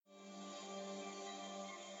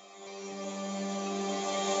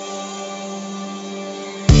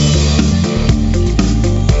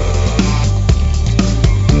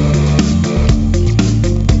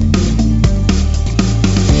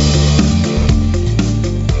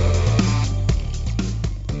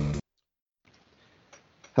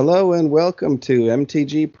Hello and welcome to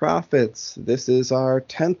MTG Profits. This is our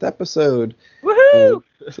 10th episode. Woohoo!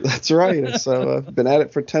 That's right. So I've been at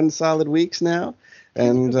it for 10 solid weeks now.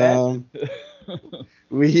 And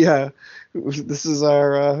we this is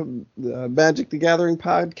our Magic the Gathering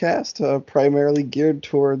podcast, primarily geared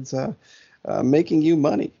towards making you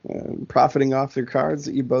money, profiting off your cards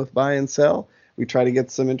that you both buy and sell. We try to get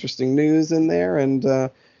some interesting news in there. And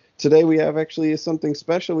today we have actually something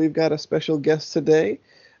special. We've got a special guest today.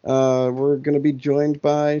 We're going to be joined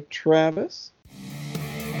by Travis.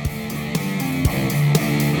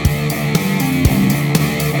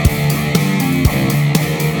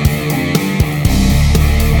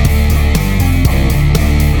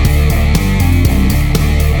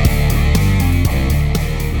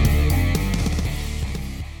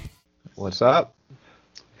 What's up?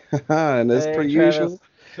 And as Hey, per Travis. usual,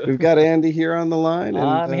 we've got Andy here on the line. And,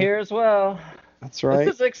 I'm here as well. That's right.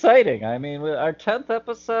 This is exciting. I mean, our 10th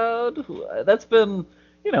episode, that's been,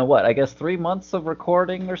 I guess 3 months of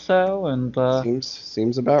recording or so. And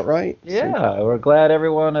Seems about right. yeah, we're glad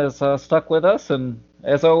everyone has stuck with us. And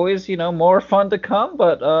as always, more fun to come.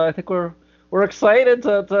 But I think we're excited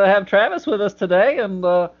to have Travis with us today and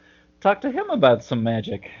talk to him about some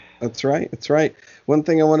Magic. That's right. That's right. One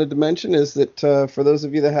thing I wanted to mention is that for those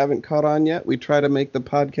of you that haven't caught on yet, we try to make the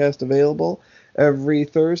podcast available every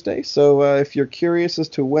Thursday. So if you're curious as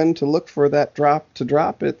to when to look for that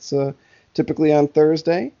drop, it's typically on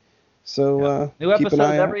Thursday. So New keep an episodes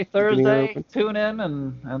eye out. every Keep an ear Thursday. open. Tune in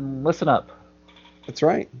and listen up. That's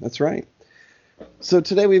right. That's right. So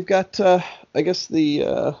today we've got, I guess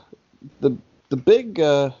the big.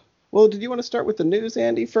 Well, did you want to start with the news,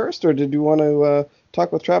 Andy, first, or did you want to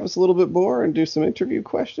talk with Travis a little bit more and do some interview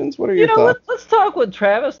questions? What are your thoughts? Let's talk with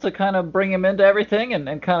Travis to kind of bring him into everything and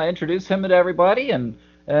kind of introduce him to everybody and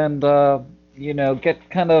get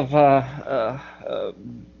kind of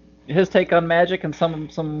his take on Magic and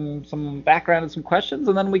some background and some questions,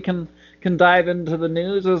 and then we can dive into the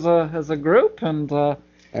news as a group and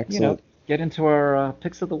Excellent. get into our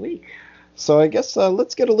picks of the week. So I guess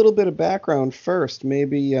let's get a little bit of background first.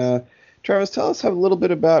 Maybe, Travis, tell us a little bit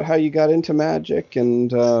about how you got into Magic and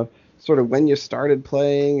sort of when you started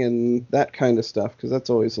playing and that kind of stuff, because that's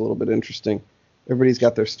always a little bit interesting. Everybody's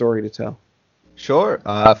got their story to tell. Sure.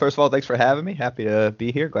 First of all, thanks for having me. Happy to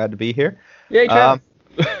be here. Glad to be here. Yay, Travis.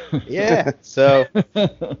 Yeah. So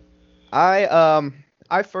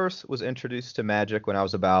I first was introduced to Magic when I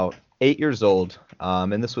was about 8 years old,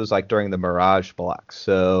 and this was like during the Mirage block.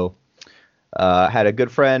 So I had a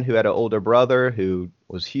good friend who had an older brother who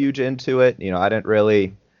was huge into it. I didn't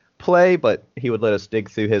really play, but he would let us dig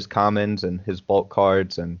through his commons and his bulk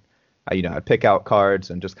cards, and I'd pick out cards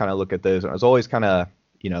and just kind of look at those. And I was always kind of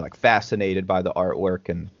like fascinated by the artwork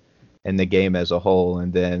and the game as a whole.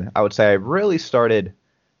 And then I would say I really started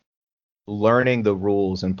learning the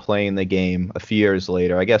rules and playing the game a few years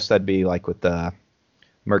later. I guess that'd be like with the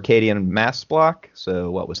Mercadian Mass block.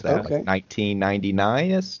 So what was that? Okay. Like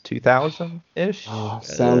 1999-ish, 2000-ish?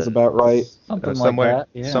 Sounds about right. Something somewhere,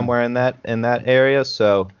 like that. Yeah. somewhere in that area.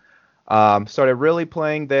 So started really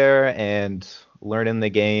playing there and learning the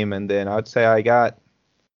game, and then I would say I got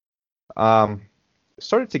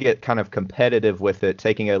started to get kind of competitive with it,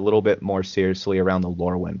 taking it a little bit more seriously around the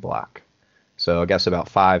Lorwyn block. So I guess about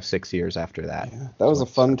 5-6 years after that. Yeah, that was a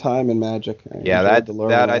fun time in Magic. Yeah, enjoyed the Lorwyn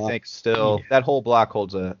that a I lot. think still that whole block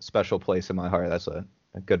holds a special place in my heart. That's a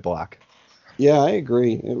good block. Yeah, I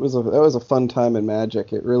agree. That was a fun time in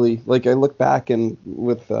Magic. It really, like, I look back and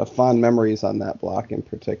with fond memories on that block in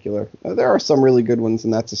particular. There are some really good ones,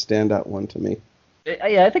 and that's a standout one to me.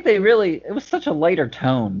 Yeah, I think it was such a lighter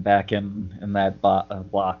tone back in that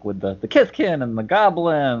block with the Kithkin and the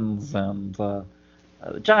Goblins and the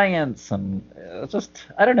Giants, and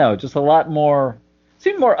I don't know, just a lot more,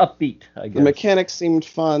 seemed more upbeat, I guess. The mechanics seemed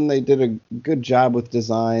fun. They did a good job with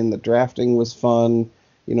design. The drafting was fun.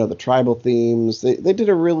 The tribal themes. They did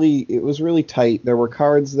it was really tight. There were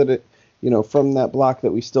cards that from that block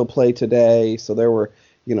that we still play today. So there were,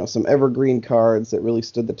 some evergreen cards that really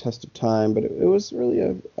stood the test of time, but it was really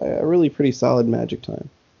a really pretty solid Magic time.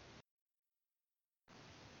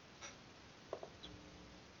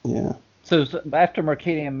 Yeah. So after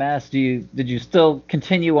Mercadian Mass, did you still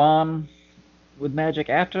continue on with Magic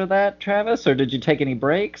after that, Travis, or did you take any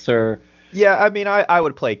breaks, or? Yeah, I mean, I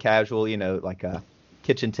would play casual, like a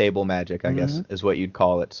kitchen table Magic, I guess is what you'd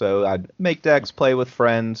call it. So I'd make decks, play with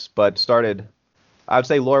friends, but I would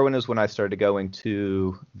say Lorwyn is when I started going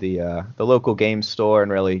to the local game store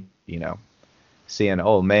and really, seeing,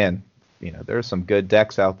 oh man, there's some good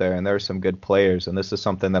decks out there and there's some good players, and this is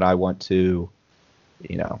something that I want to,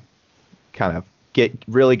 kind of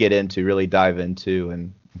get into, really dive into,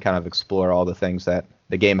 and and kind of explore all the things that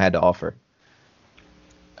the game had to offer.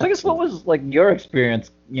 I guess what was like your experience,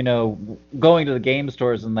 going to the game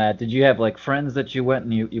stores and that? Did you have like friends that you went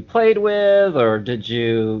and you played with, or did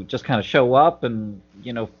you just kind of show up and,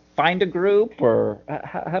 find a group, or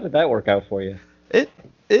how did that work out for you?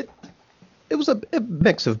 It was a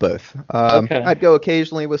mix of both. Okay. I'd go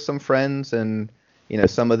occasionally with some friends, and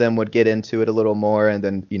some of them would get into it a little more, and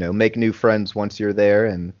then make new friends once you're there,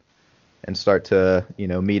 and start to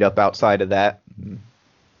meet up outside of that.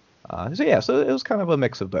 So it was kind of a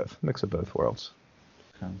mix of both worlds.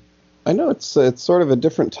 I know it's sort of a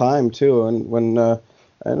different time too, and when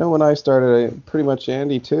I know when I started, pretty much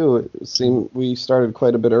Andy too. It seemed we started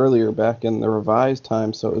quite a bit earlier back in the revised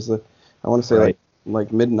time, so it was I want to say Right.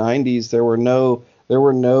 like mid '90s. There were no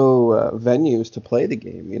venues to play the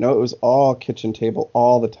game. It was all kitchen table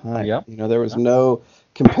all the time. Yep. There was no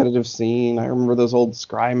competitive scene. I remember those old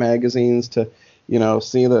Scry magazines to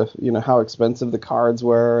see the how expensive the cards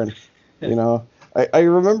were, and I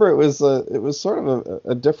remember it was sort of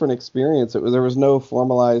a different experience. There was no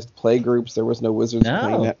formalized play groups, there was no Wizards No.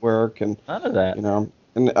 Play Network, and None of that.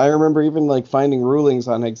 and I remember even like finding rulings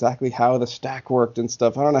on exactly how the stack worked and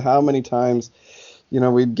stuff. I don't know how many times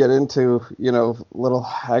we'd get into little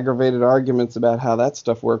aggravated arguments about how that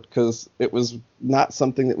stuff worked, because it was not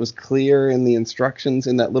something that was clear in the instructions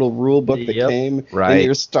in that little rule book that Yep. came in Right.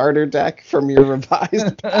 your starter deck from your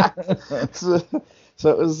revised pack. So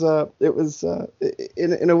it was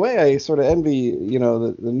in a way I sort of envy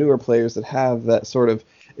the newer players that have that sort of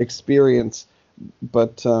experience,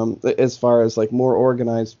 but as far as like more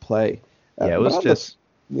organized play. Yeah, it but was on just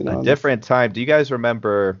the, a different time. Do you guys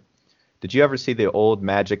remember? Did you ever see the old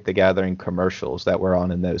Magic the Gathering commercials that were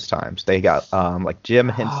on in those times? They got like Jim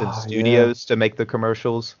Henson yeah. Studios to make the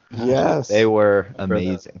commercials. Yes. They were Remember that.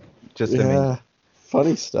 amazing. Just Yeah, amazing.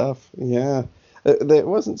 funny stuff. Yeah, it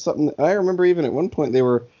wasn't something. I remember even at one point they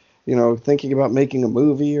were, thinking about making a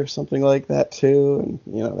movie or something like that too,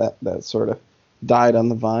 and that sort of died on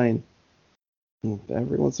the vine. And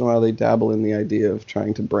every once in a while they dabble in the idea of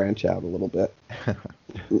trying to branch out a little bit,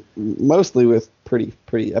 mostly with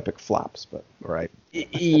pretty epic flops, but. Right.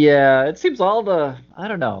 Yeah, it seems a lot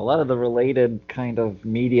of the related kind of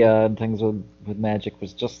media and things with Magic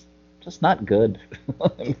was just not good.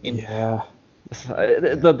 I mean, Yeah.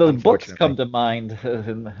 the books Unfortunately. come to mind.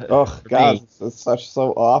 Oh for God, me. it's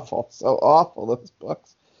so awful, those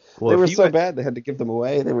books. Well, They if were you so went- bad they had to give them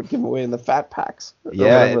away. They would give them away in the fat packs. or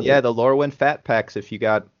Yeah, whatever yeah, the Lorwyn Fat Packs. If you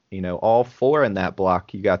got, all four in that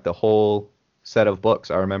block, you got the whole set of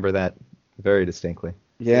books. I remember that very distinctly.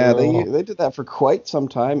 Yeah, Oh. they did that for quite some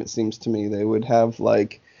time. It seems to me they would have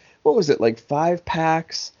like, what was it, like 5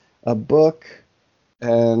 packs, a book,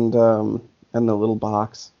 and the little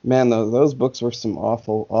box. Man, those books were some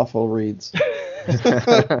awful reads.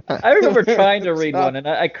 I remember trying to read not- one and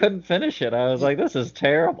I couldn't finish it. I was like, this is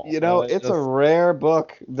terrible. It's a rare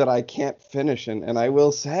book that I can't finish, and I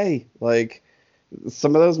will say, like,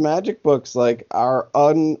 some of those Magic books like are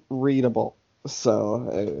unreadable.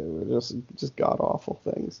 So just god awful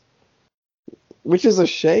things, which is a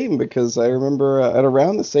shame because I remember at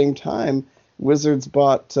around the same time Wizards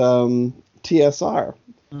bought TSR.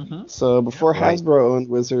 hmm So before Right. Hasbro owned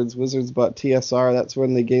Wizards bought TSR. That's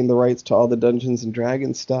when they gained the rights to all the Dungeons and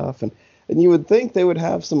Dragons stuff, and you would think they would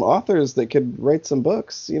have some authors that could write some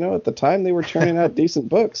books. At the time they were churning out decent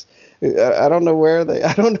books. I don't know where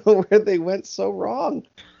they went so wrong.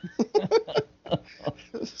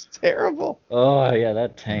 It's terrible. Oh yeah,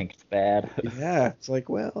 that tanked bad. Yeah, it's like,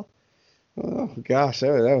 well, oh gosh,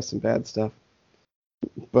 that was some bad stuff.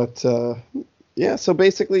 But yeah, so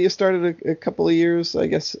basically you started a couple of years, I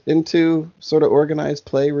guess, into sort of organized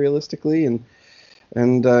play realistically, and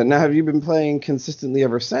now have you been playing consistently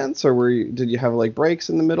ever since, or did you have like breaks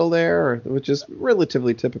in the middle there, which is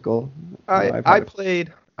relatively typical? I've I had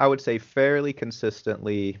played, I would say, fairly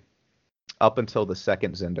consistently up until the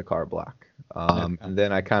second Zendikar block. And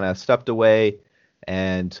then I kind of stepped away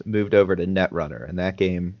and moved over to Netrunner, and that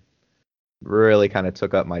game really kind of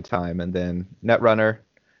took up my time. And then Netrunner,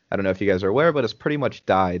 I don't know if you guys are aware, but it's pretty much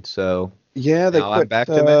died. So Yeah, they Now I'm quit. back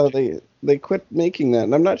to Magic. They quit making that,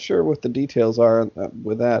 and I'm not sure what the details are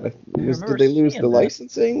with that. remember Did they lose seeing the that.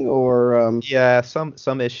 licensing, or yeah,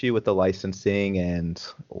 some issue with the licensing and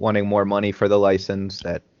wanting more money for the license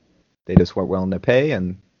that they just weren't willing to pay,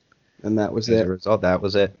 and that was as a it? result, that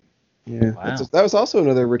was it. Yeah, Wow. that was also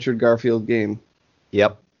another Richard Garfield game.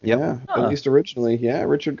 Yep. Yeah, Huh. at least originally. Yeah,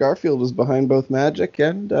 Richard Garfield was behind both Magic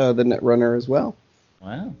and the Netrunner as well.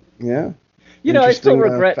 Wow. Yeah. You know, I still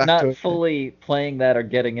Interesting, regret not factoid. fully playing that or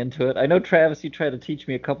getting into it. I know, Travis, you tried to teach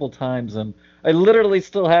me a couple times, and I literally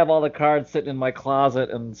still have all the cards sitting in my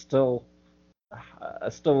closet, and I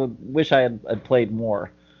still wish I'd played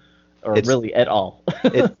more, or It's really at all.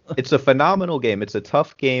 it's a phenomenal game. It's a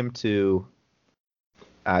tough game to,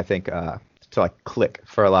 I think, to like click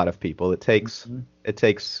for a lot of people. Mhm. It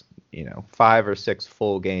takes 5 or 6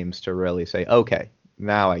 full games to really say, okay,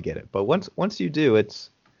 now I get it. But once you do, it's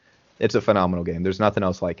a phenomenal game. There's nothing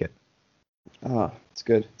else like it. Ah, it's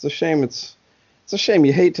good. It's a shame. It's a shame.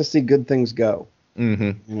 You hate to see good things go.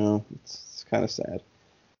 Hmm. It's kind of sad.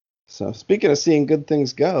 So speaking of seeing good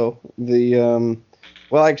things go,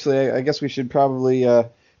 well, actually, I guess we should probably.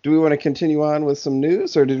 Do we want to continue on with some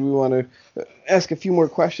news, or did we want to ask a few more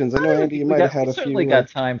questions? I know, Andy, you might have had We a certainly few. got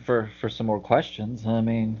time for some more questions. I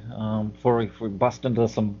mean, before we bust into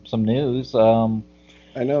some news.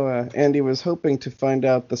 I know Andy was hoping to find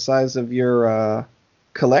out the size of your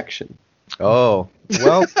collection. Oh,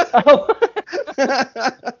 well, Oh,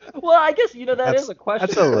 well, I guess that is that's a question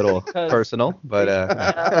that's a little because personal, but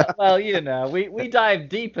well, we dive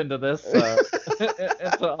deep into this,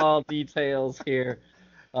 into all details here.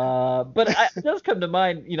 It does come to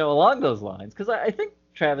mind, along those lines, because I think,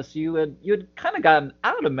 Travis, you had kind of gotten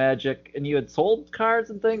out of Magic and you had sold cards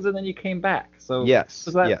and things, and then you came back. So yes,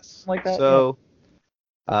 was that yes. like that? So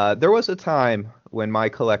there was a time when my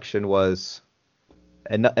collection was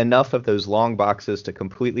enough of those long boxes to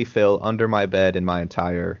completely fill under my bed in my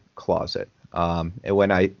entire closet. And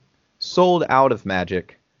when I sold out of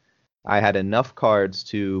Magic, I had enough cards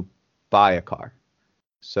to buy a car.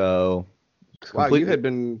 So Wow, you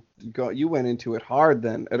completely. had you went into it hard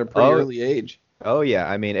then at a pretty Oh, early age. oh yeah.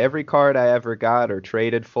 I mean, every card I ever got or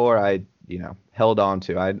traded for, I held on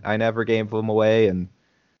to. I never gave them away, and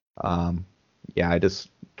um, yeah, I just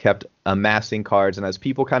kept amassing cards. And as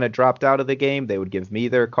people kind of dropped out of the game, they would give me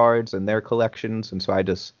their cards and their collections, and so I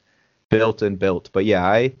just built and built. But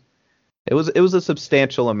yeah, it was a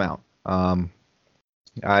substantial amount.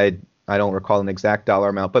 I don't recall an exact dollar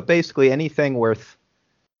amount, but basically anything worth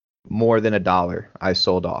more than $1, I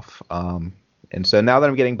sold off. And so now that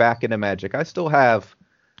I'm getting back into Magic, I still have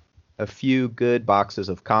a few good boxes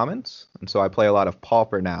of commons, and so I play a lot of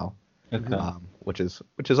Pauper now, Okay. which is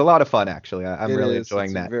a lot of fun actually. I'm It really is.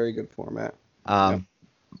 enjoying It's a that. very good format. Yep. Um,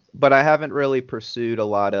 but I haven't really pursued a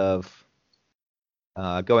lot of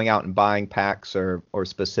going out and buying packs or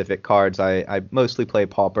specific cards. I mostly play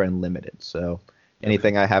Pauper and limited, so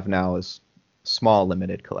anything I have now is small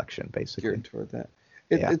limited collection basically. Geared toward that.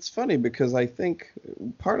 Yeah. It's funny because I think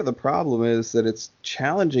part of the problem is that it's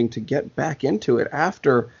challenging to get back into it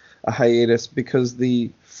after a hiatus because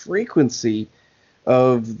the frequency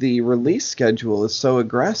of the release schedule is so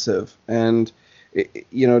aggressive. And,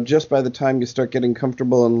 just by the time you start getting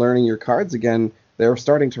comfortable and learning your cards again, they're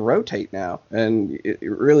starting to rotate now. And it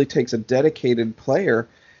really takes a dedicated player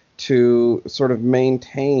to sort of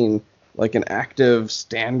maintain like an active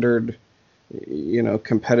standard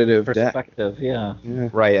competitive deck. Perspective, yeah. Yeah.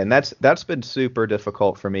 Right, and that's been super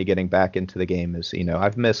difficult for me getting back into the game. Is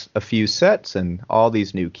I've missed a few sets and all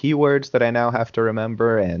these new keywords that I now have to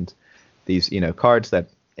remember, and these cards that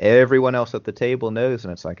everyone else at the table knows,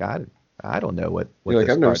 and it's like I don't know what You're like,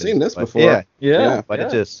 this I've never card seen is. this But before. Yeah, Yeah. but yeah.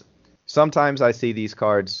 it just sometimes I see these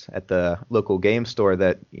cards at the local game store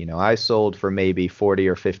that I sold for maybe $40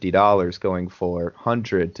 or $50, going for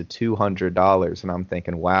 $100 to $200, and I'm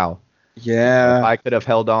thinking, wow. If Yeah. I could have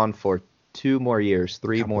held on for 2 more years,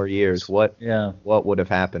 3 Couple more years. years, what Yeah. would have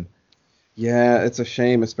happened? Yeah, it's a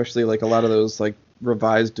shame, especially like a lot of those like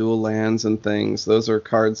revised dual lands and things. Those are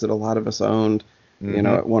cards that a lot of us owned, Mhm.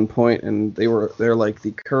 at one point, and they're like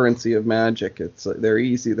the currency of Magic. It's they're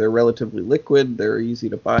easy, they're relatively liquid, they're easy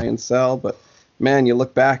to buy and sell, but man, you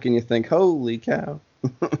look back and you think, holy cow.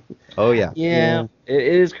 Oh yeah. Yeah, it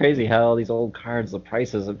is crazy how all these old cards, the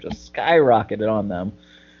prices have just skyrocketed on them.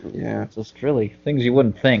 Yeah. It's just really things you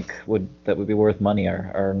wouldn't think would be worth money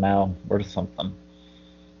are now worth something.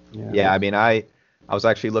 Yeah, I mean, I was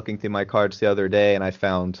actually looking through my cards the other day, and I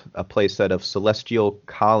found a playset of Celestial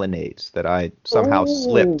Colonnades that I somehow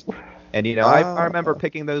slipped. And I remember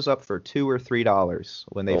picking those up for $2 or $3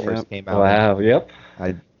 when they first came out. Wow. Yep.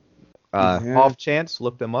 I Yeah. off chance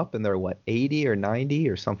looked them up, and they're what, 80 or 90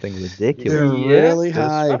 or something ridiculous. They're really Just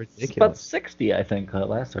high. ridiculous. It's about 60, I think,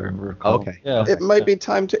 last I recall. Okay. Yeah. It might be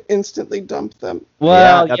time to instantly dump them.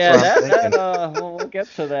 Well, Yeah, yeah, that's what I'm thinking. we'll get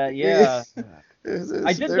to that. Yeah.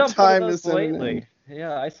 I did Their dump one time of is those at an lately. end.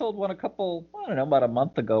 Yeah, I sold one about a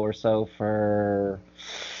month ago or so for,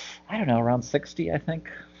 I don't know, around 60, I think.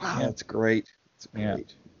 Wow, Yeah. that's great. It's Yeah.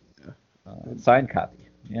 great. Signed copy.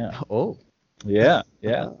 Yeah. Oh. Yeah.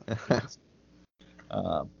 Yeah.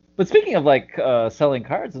 But speaking of like selling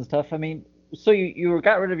cards and stuff, I mean, so you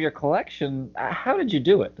got rid of your collection. How did you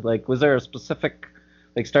do it? Like, was there a specific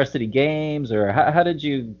like Star City Games, or how did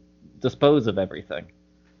you dispose of everything?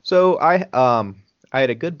 So I had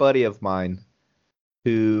a good buddy of mine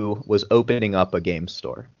who was opening up a game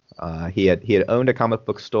store. He had owned a comic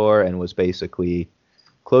book store and was basically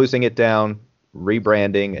closing it down,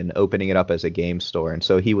 rebranding, and opening it up as a game store. And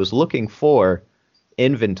so he was looking for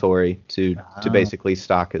inventory to basically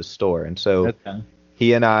stock his store. And so Okay.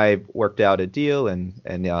 he and I worked out a deal, and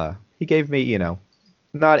he gave me,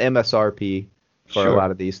 not MSRP for a Sure.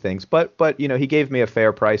 lot of these things, but he gave me a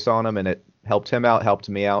fair price on them, and it helped him out, helped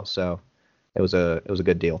me out. So it was a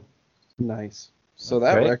good deal. Nice. So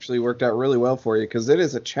That's that great. actually worked out really well for you because it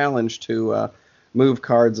is a challenge to move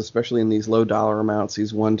cards, especially in these low dollar amounts,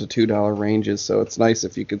 these $1 to $2 ranges. So it's nice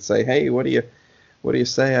if you could say, "Hey, what do you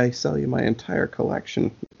say? I sell you my entire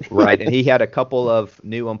collection." Right, and he had a couple of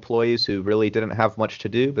new employees who really didn't have much to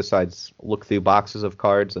do besides look through boxes of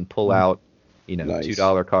cards and pull out, Nice.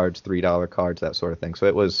 $2 cards, $3 cards, that sort of thing. So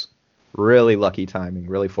it was really lucky timing,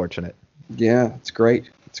 really fortunate. Yeah, it's great.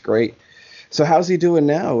 It's great. So how's he doing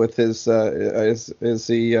now with his? Is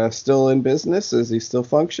he still in business? Is he still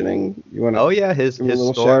functioning? You want to Oh yeah, his give him a his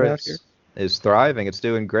little store shout out here? is thriving. It's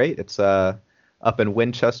doing great. It's up in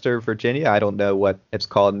Winchester, Virginia. I don't know what it's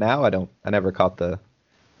called now. I never caught the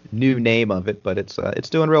new name of it, but it's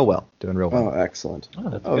doing real well. Doing real well. Oh, excellent. Oh,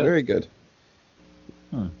 that's Oh, good. very good.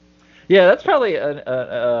 Yeah, that's probably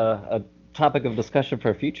a topic of discussion for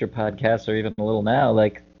a future podcast, or even a little now.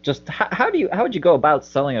 Like, just how would you go about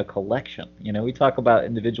selling a collection? We talk about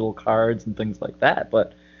individual cards and things like that,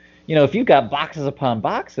 but if you've got boxes upon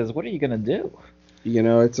boxes, what are you gonna do?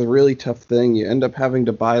 It's a really tough thing. You end up having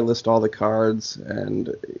to buy list all the cards,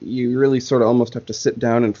 and you really sort of almost have to sit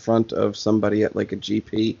down in front of somebody at like a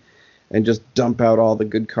GP and just dump out all the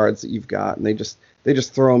good cards that you've got, and they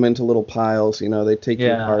just throw them into little piles. They take your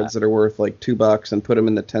Yeah. cards that are worth like $2 and put them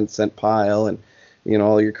in the 10-cent pile, and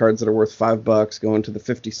all your cards that are worth $5 go into the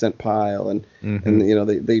 50-cent pile, and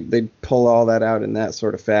they pull all that out in that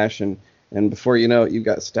sort of fashion, and before you know it, you've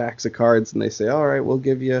got stacks of cards, and they say, all right, we'll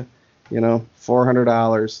give you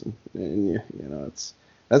 $400, and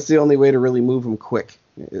that's the only way to really move them quick.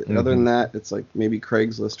 Other than that, it's like maybe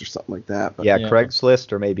Craigslist or something like that. But Yeah, Yeah.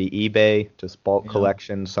 Craigslist or maybe eBay, just bulk Yeah.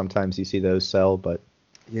 collections. Sometimes you see those sell, but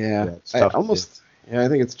yeah, it's tough to do. I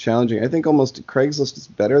think it's challenging. I think almost Craigslist is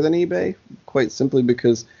better than eBay, quite simply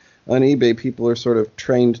because on eBay people are sort of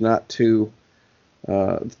trained not to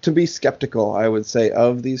be skeptical, I would say,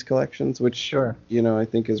 of these collections, which Sure. I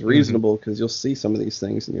think is reasonable because you'll see some of these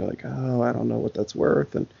things and you're like, oh, I don't know what that's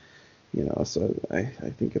worth, and so I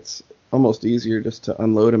think it's almost easier just to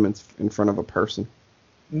unload them in front of a person.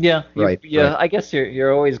 Yeah, Right, yeah. right. I guess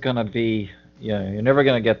you're always gonna be, you're never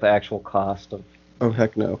gonna get the actual cost of. Oh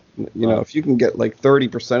heck no! Wow. If you can get like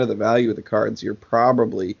 30% of the value of the cards, you're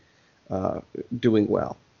probably doing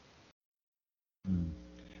well.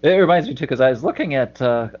 It reminds me too, because I was looking at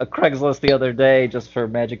a Craigslist the other day just for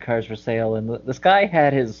Magic cards for sale, and this guy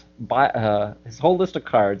had his whole list of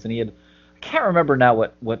cards, and he had, I can't remember now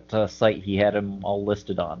what site he had them all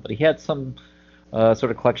listed on, but he had some sort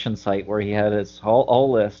of collection site where he had his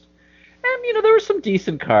whole list, and there were some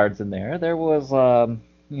decent cards in there. There was like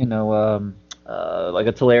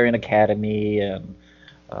a Tolarian Academy and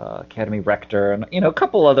Academy Rector, and a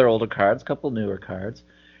couple other older cards, a couple newer cards.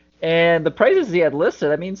 And the prices he had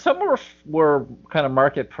listed, I mean, some were kind of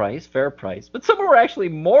market price, fair price, but some were actually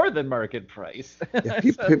more than market price. Yeah,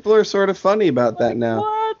 people are sort of funny about that Like, now.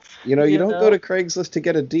 what? You don't go to Craigslist to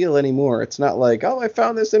get a deal anymore. It's not like, oh, I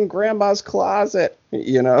found this in grandma's closet. I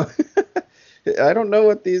don't know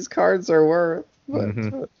what these cards are worth,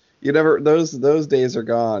 but you never, those days are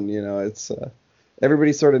gone. It's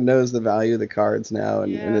everybody sort of knows the value of the cards now,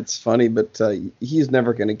 and Yeah. it's funny, but he's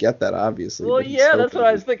never going to get that, obviously. Well, but he's yeah, that's what I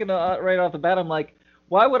hoping. was thinking right off the bat. I'm like,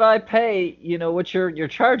 why would I pay, what you're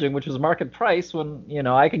charging, which was market price, when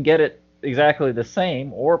I can get it exactly the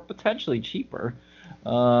same or potentially cheaper.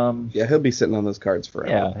 Yeah, he'll be sitting on those cards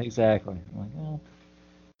forever. Yeah, exactly. I'm like, well,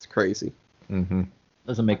 It's crazy. hmm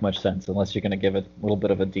doesn't make much sense unless you're going to give it a little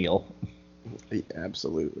bit of a deal. Yeah,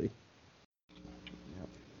 absolutely.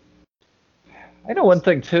 I know one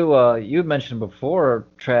thing too. You had mentioned before,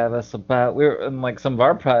 Travis, about we were in like some of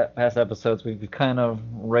our past episodes. We've kind of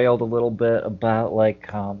railed a little bit about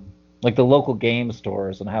like the local game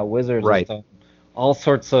stores and how Wizards Right. has done all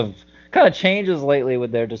sorts of kind of changes lately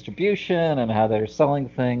with their distribution and how they're selling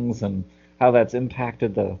things and how that's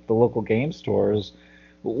impacted the local game stores.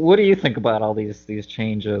 What do you think about all these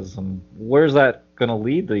changes, and where's that going to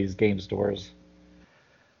lead these game stores?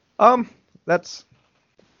 That's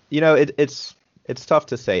it's tough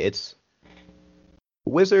to say. It's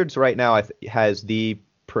Wizards right now has the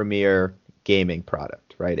premier gaming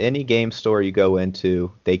product, right? Any game store you go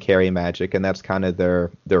into, they carry Magic, and that's kind of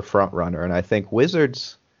their front runner. And I think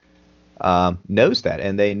Wizards knows that,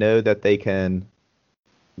 and they know that they can,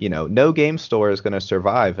 no game store is going to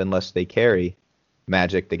survive unless they carry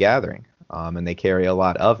Magic the Gathering, and they carry a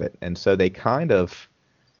lot of it. And so they kind of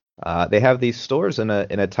they have these stores in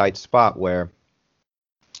a tight spot where,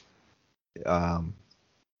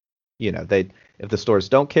 if the stores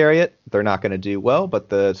don't carry it, they're not going to do well, but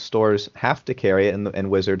the stores have to carry it, and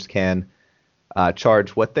Wizards can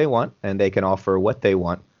charge what they want, and they can offer what they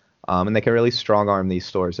want, and they can really strong arm these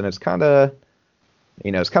stores. And it's kind of,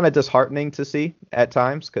 disheartening to see at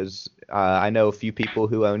times, because I know a few people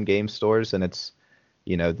who own game stores, and it's,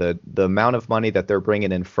 the amount of money that they're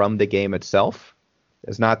bringing in from the game itself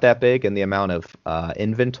is not that big, and the amount of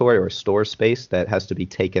inventory or store space that has to be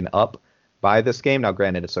taken up by this game. Now,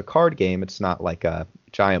 granted, it's a card game. It's not like a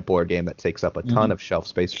giant board game that takes up a ton of shelf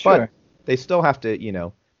space. Sure. But they still have to,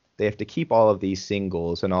 they have to keep all of these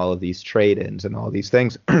singles and all of these trade-ins and all these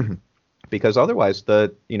things because otherwise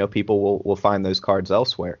people will find those cards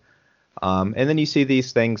elsewhere. And then you see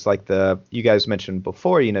these things like you guys mentioned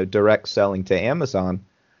before, direct selling to Amazon.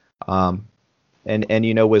 And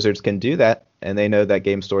Wizards can do that, and they know that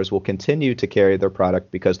game stores will continue to carry their product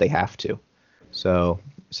because they have to. So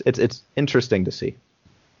it's interesting to see.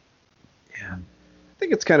 Yeah, I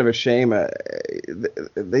think it's kind of a shame.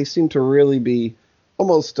 They seem to really be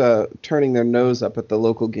almost turning their nose up at the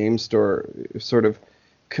local game store sort of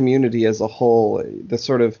community as a whole. The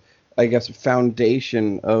sort of, I guess,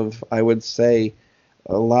 foundation of, I would say,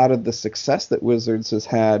 a lot of the success that Wizards has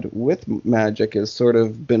had with Magic has sort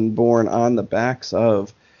of been born on the backs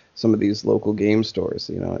of some of these local game stores.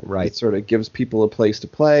 Right. It sort of gives people a place to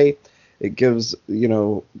play. It gives,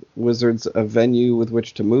 Wizards a venue with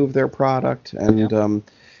which to move their product. And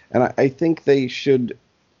I think they should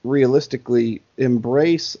realistically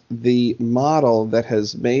embrace the model that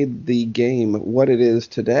has made the game what it is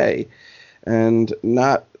today and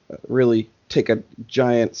not really take a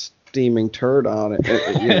giant steaming turd on it.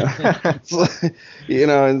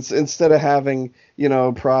 Instead of having,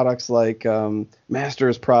 products like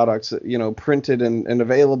Masters products, printed and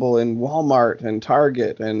available in Walmart and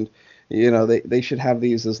Target, and they should have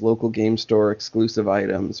these as local game store exclusive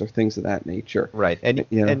items or things of that nature. Right. And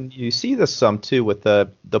and you see this some too with the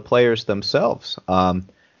players themselves. Do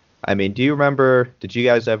you remember, did you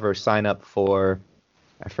guys ever sign up for,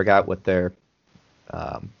 I forgot what their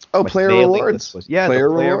player rewards. Yeah, player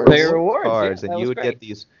rewards cards, yeah, and you would great. get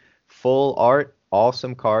these full art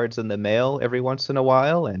awesome cards in the mail every once in a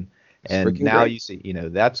while, and now great. you see,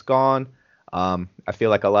 that's gone. I feel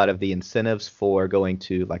like a lot of the incentives for going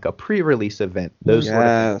to like a pre-release event, those sort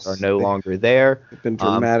of things are no longer there. They've been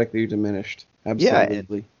dramatically diminished.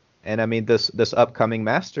 Absolutely. Yeah, and this upcoming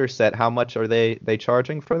master set, how much are they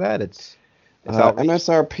charging for that? It's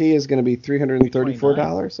MSRP is going to be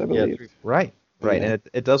 $334, I believe. Yeah, right. Yeah. And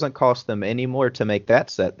it doesn't cost them any more to make that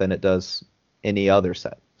set than it does any other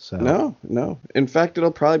set. So No. In fact,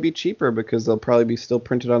 it'll probably be cheaper because they'll probably be still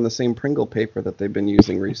printed on the same Pringle paper that they've been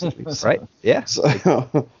using recently. Right. Yeah. So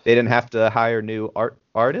they didn't have to hire new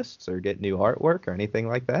artists or get new artwork or anything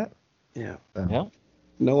like that. Yeah. So. Yeah.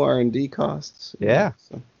 No R&D costs. Yeah.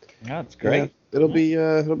 So, That's great. Yeah,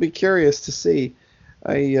 it'll be curious to see.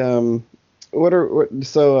 I guess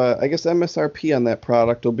MSRP on that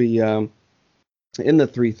product will be in the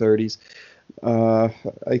 330s. I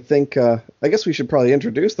think I guess we should probably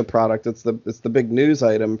introduce the product. It's the big news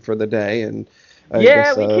item for the day, and we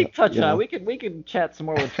keep touching on. We could chat some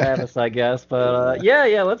more with Travis, I guess, but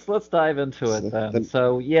let's dive into it then.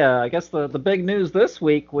 So I guess the big news this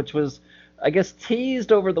week, which was I guess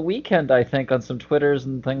teased over the weekend, I think, on some Twitters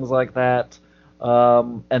and things like that,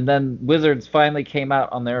 and then Wizards finally came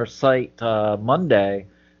out on their site Monday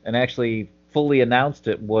and actually fully announced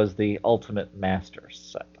it, was the Ultimate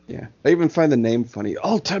Masters set. Yeah, I even find the name funny.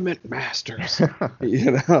 Ultimate Masters.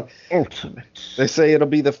 Ultimate. They say it'll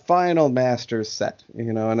be the final Masters set.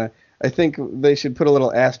 And I think they should put a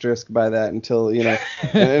little asterisk by that until and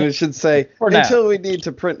it should say until we need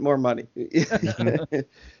to print more money.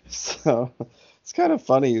 So it's kind of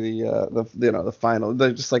funny the final.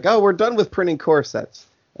 They're just like, oh, we're done with printing core sets.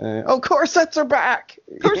 Core sets are back.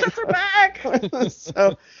 Core sets are back.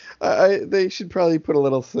 So they should probably put a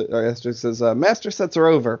little asterisk says master sets are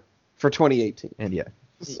over for 2018. And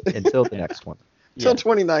until the next one. Until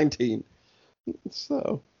 2019.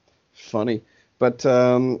 So funny. But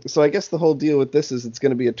so I guess the whole deal with this is it's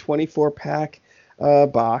going to be a 24-pack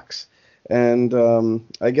box. And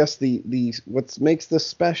I guess the what makes this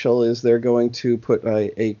special is they're going to put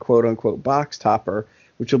a quote unquote box topper,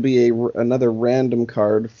 which will be another random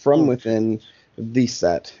card from within the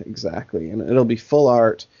set, exactly, and it'll be full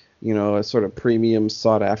art, a sort of premium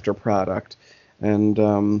sought after product. And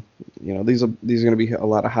these are going to be a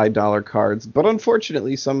lot of high dollar cards, but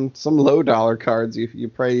unfortunately some low dollar cards. You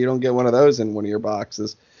pray you don't get one of those in one of your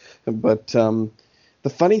boxes. But the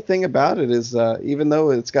funny thing about it is, even though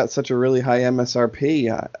it's got such a really high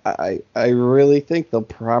MSRP, I really think they'll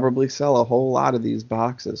probably sell a whole lot of these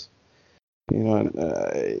boxes. I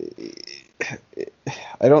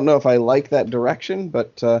don't know if I like that direction,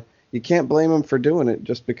 but you can't blame them for doing it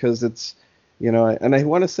just because it's, and I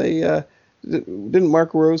want to say. Didn't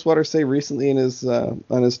Mark Rosewater say recently in his on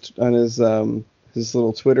his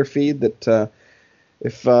little Twitter feed that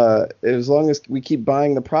if as long as we keep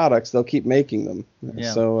buying the products, they'll keep making them.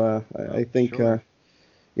 Yeah. So I think sure.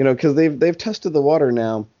 Because they've tested the water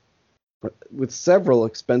now with several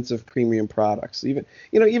expensive premium products.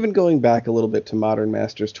 Even going back a little bit to Modern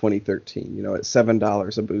Masters 2013, at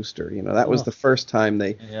 $7 a booster. That was the first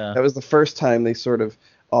time they sort of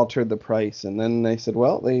altered the price, and then they said,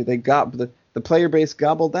 well, they got the player base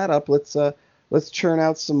gobbled that up. Let's churn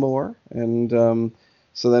out some more, and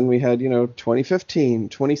so then we had 2015,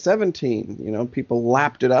 2017. People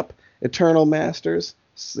lapped it up. Eternal Masters,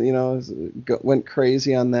 went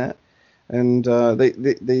crazy on that, and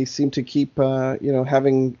they seem to keep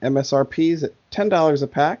having MSRPs at $10 a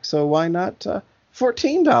pack. So why not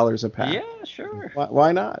 $14 a pack? Yeah, sure.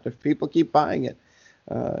 Why not? If people keep buying it.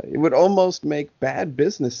 It would almost make bad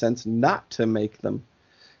business sense not to make them.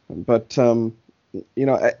 But,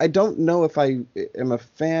 I don't know if I am a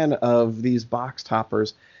fan of these box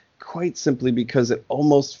toppers, quite simply because it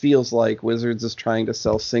almost feels like Wizards is trying to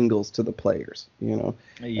sell singles to the players, Yeah.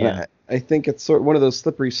 And I think it's sort of one of those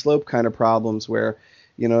slippery slope kind of problems where,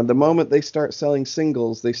 the moment they start selling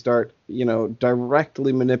singles, they start,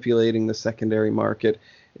 directly manipulating the secondary market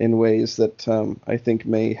in ways that I think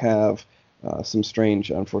may have some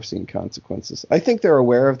strange, unforeseen consequences. I think they're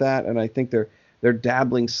aware of that, and I think they're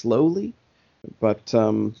dabbling slowly. But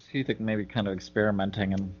do you think maybe kind of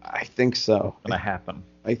experimenting and I think so. Going to happen.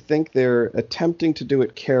 I think they're attempting to do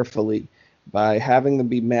it carefully by having them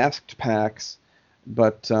be masked packs,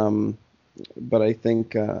 but I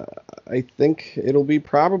think it'll be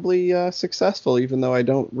probably successful, even though I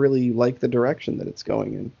don't really like the direction that it's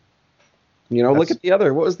going in. Look at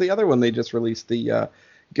what was the other one they just released? The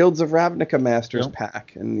Guilds of Ravnica Masters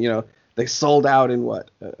pack, and they sold out in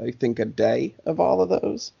I think a day of all of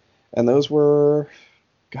those, and those were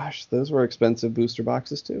expensive booster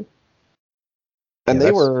boxes too, and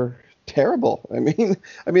they were terrible. I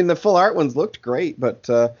mean the full art ones looked great, but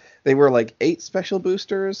they were like 8 special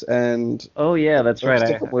boosters, and oh yeah, that's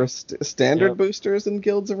right. Were standard boosters in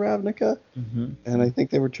Guilds of Ravnica, and I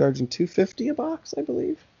think they were charging $250 a box, I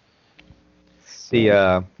believe.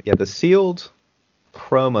 So. The sealed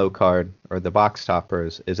promo card or the box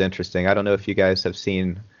toppers is interesting. I don't know if you guys have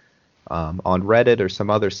seen on Reddit or some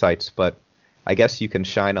other sites, but I guess you can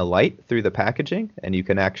shine a light through the packaging and you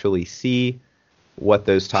can actually see what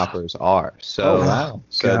those toppers are. So,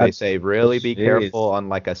 they say really be careful on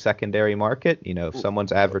like a secondary market. If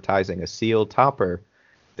someone's advertising a sealed topper,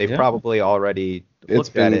 they've probably already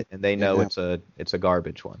looked at it and they know it's a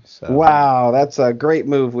garbage one. So. Wow, that's a great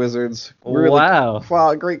move, Wizards. Really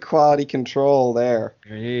wow, great quality control there.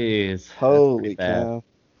 Jeez, holy cow.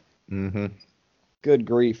 Mm-hmm. Good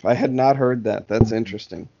grief, I had not heard that. That's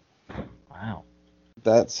interesting. Wow.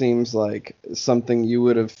 That seems like something you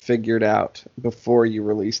would have figured out before you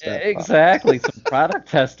released that. Exactly, some product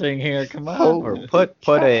testing here. Come on. Or put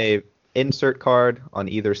a insert card on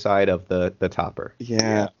either side of the topper.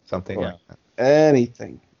 Yeah. Something like that.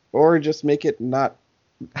 Anything. Or just make it not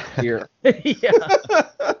here. Yeah.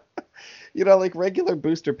 Like regular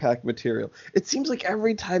booster pack material. It seems like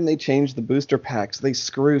every time they change the booster packs, they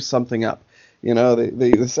screw something up.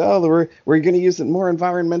 They say, we're going to use more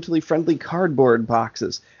environmentally friendly cardboard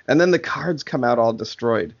boxes. And then the cards come out all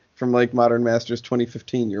destroyed from like Modern Masters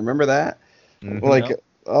 2015. You remember that? Mm-hmm.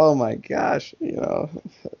 Oh my gosh,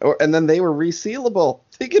 and then they were resealable.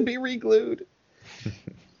 They could be reglued.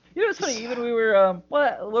 It's funny. Even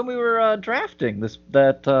when we were drafting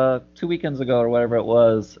that 2 weekends ago or whatever it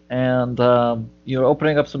was, and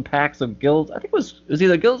opening up some packs of guilds. I think it was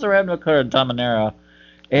either Guilds or Ravnica or Dominaria,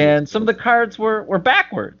 and some of the cards were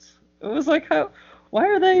backwards. It was like, why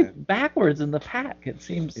are they backwards in the pack? It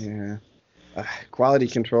seems. Yeah. Quality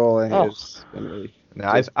control has been really.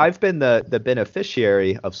 Now, I've been the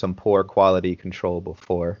beneficiary of some poor quality control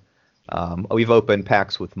before. We've opened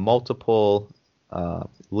packs with multiple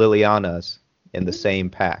Lilianas in the same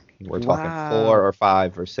pack. We're talking Wow. 4 or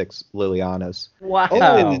 5 or 6 Lilianas, Wow.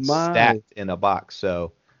 Oh, it's my. stacked in a box.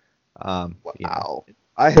 So, you know, Wow.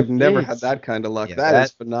 I have never Jeez. had that kind of luck. Yeah, That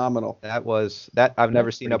is phenomenal. that I've never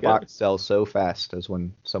That's seen a pretty good. box sell so fast as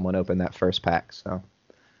when someone opened that first pack. So,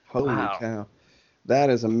 Holy Wow. cow.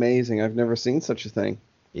 That is amazing. I've never seen such a thing.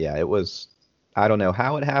 yeah, it was. I don't know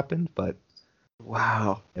how it happened, but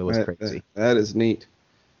Wow. it was crazy. That is neat.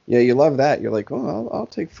 Yeah, you love that. You're like, oh, I'll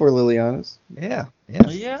take 4 Lilianas. Yeah, yeah.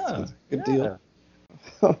 Yeah. Good yeah.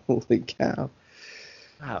 deal. Holy cow.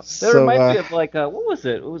 Wow. That So, reminds me of like what was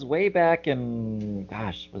it? It was way back in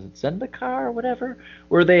was it Zendikar or whatever?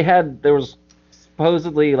 Where there was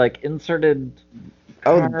supposedly like inserted the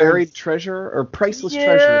cards. buried treasure or priceless yeah,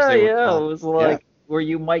 treasures they were yeah. called. It was like where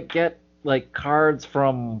you might get like cards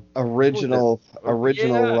from Original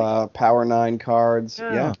Yeah. Power 9 cards.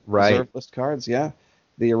 Yeah. Yeah. Right. Reserve list cards, yeah.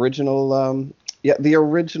 The original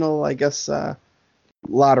I guess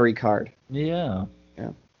lottery card. Yeah.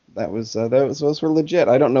 Those were legit.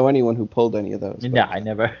 I don't know anyone who pulled any of those. But, No, I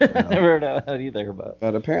never never heard of that either, but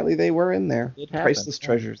but apparently they were in there. It happened, Priceless yeah.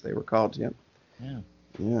 treasures they were called, yeah. yeah.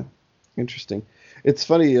 Yeah, interesting. It's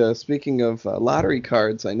funny, speaking of lottery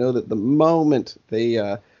cards, I know that the moment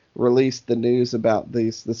they released the news about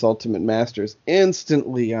this Ultimate Masters,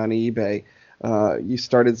 instantly on eBay, you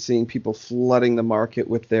started seeing people flooding the market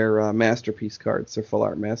with their masterpiece cards, their full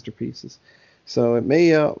art masterpieces. So it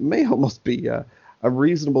may almost be a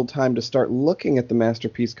reasonable time to start looking at the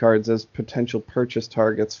masterpiece cards as potential purchase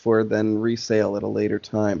targets for then resale at a later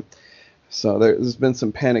time. So there's been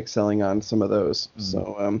some panic selling on some of those.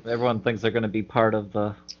 So Everyone thinks they're going to be part of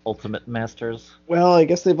the Ultimate Masters. well, I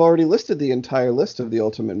guess they've already listed the entire list of the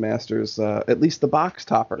Ultimate Masters, at least the box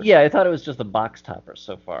topper. Yeah, I thought it was just a box topper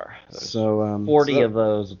so far. There's So 40 of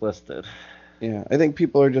those listed. yeah, I think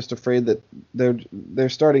people are just afraid that they're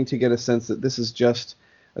starting to get a sense that this is just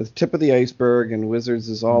the tip of the iceberg, and Wizards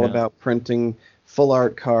is all Yeah. about printing full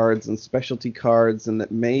art cards and specialty cards, and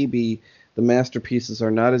that maybe the masterpieces are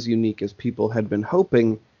not as unique as people had been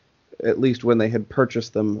hoping, at least when they had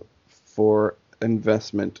purchased them for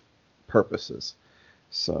investment purposes.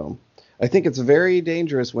 So I think it's very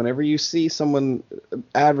dangerous whenever you see someone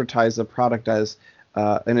advertise a product as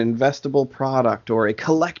an investable product or a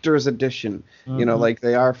collector's edition, like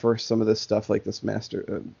they are for some of this stuff like this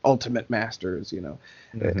Ultimate Masters,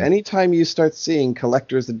 Anytime you start seeing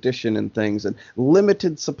collector's edition and things and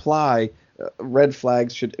limited supply, red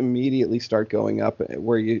flags should immediately start going up,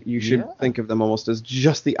 where you should think of them almost as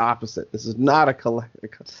just the opposite. This is not a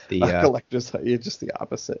collector's, it's just the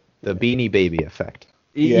opposite. The Beanie Baby effect.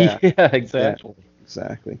 Yeah. Yeah, exactly.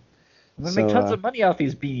 Exactly. I'm going to make tons of money off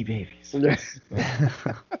these Beanie Babies.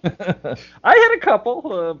 I had a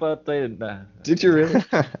couple, but they didn't. Did you really?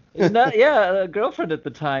 A girlfriend at the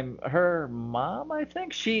time, her mom, I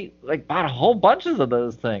think, she bought a whole bunches of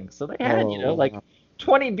those things. So they had,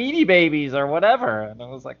 20 Beanie Babies or whatever. And I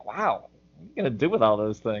was like, wow, what are you going to do with all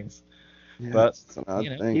those things? Yeah, But, it's an odd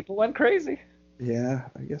thing. people went crazy. Yeah,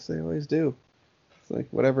 I guess they always do. It's like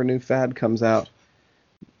whatever new fad comes out.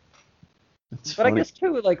 But I guess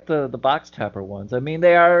too, like the box topper ones. I mean,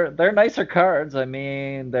 they're nicer cards. I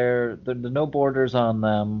mean, they're no borders on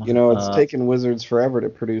them. It's taken Wizards forever to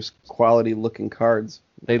produce quality looking cards.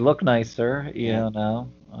 They look nicer, Yeah.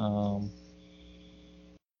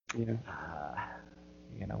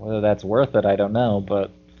 Whether that's worth it, I don't know, but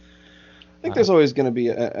I think there's always going to be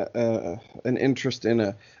an interest in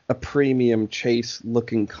a premium chase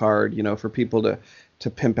looking card, for people to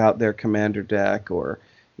pimp out their commander deck or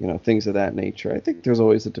things of that nature. I think there's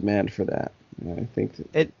always a demand for that. I think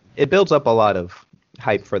it builds up a lot of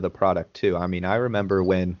hype for the product too. I mean, I remember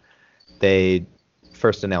when they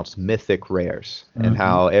first announced Mythic Rares and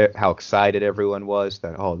how excited everyone was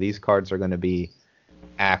that these cards are going to be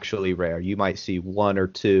actually rare. You might see 1 or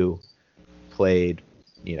 2 played,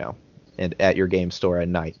 and at your game store at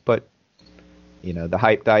night, but the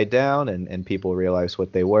hype died down and people realized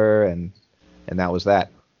what they were, and that was that.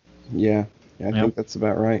 Yeah. I think that's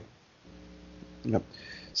about right. Yep.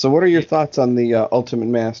 So what are your thoughts on the Ultimate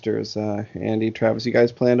Masters, Andy, Travis? You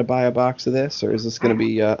guys plan to buy a box of this, or is this going to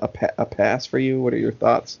be a pass for you? What are your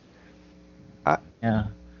thoughts?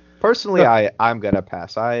 Personally, I'm going to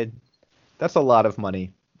pass. That's a lot of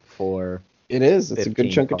money for... It is. It's a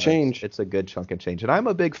good chunk cards. of change. It's a good chunk of change. And I'm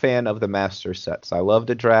a big fan of the Master sets. I love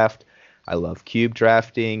to draft. I love cube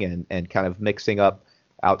drafting and kind of mixing up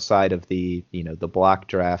outside of the block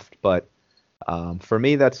draft. But for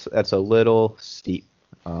me, that's a little steep,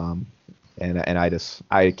 and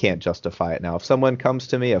I can't justify it now. If someone comes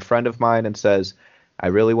to me, a friend of mine, and says, "I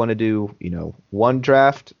really want to do one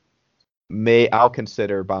draft," I'll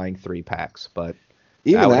consider buying 3 packs, but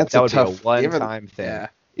Even that would tough, be a one-time thing. Yeah,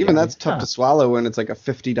 even Yeah. that's tough to swallow when it's like a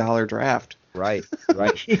 $50 draft. Right.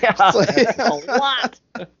 Yeah, It's like- that's a lot.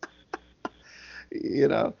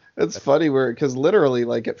 It's funny because literally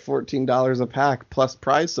like at $14 a pack plus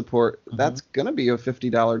prize support, that's gonna be a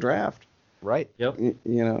 $50 draft. Right. Yep.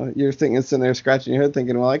 You're sitting there scratching your head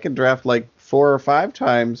thinking, well, I could draft like 4 or 5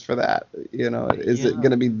 times for that. Is it going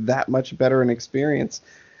to be that much better an experience?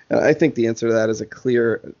 And I think the answer to that is a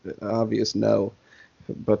clear, obvious no.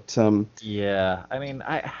 But Yeah, I mean,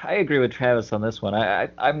 I agree with Travis on this one.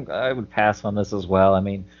 I would pass on this as well. I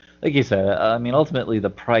mean, like you said, ultimately the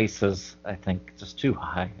price is, I think, just too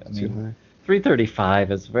high. too high. $335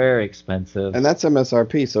 is very expensive. And that's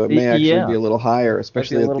MSRP, so it may actually be a little higher,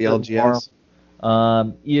 especially at the LGS.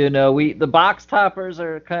 The box toppers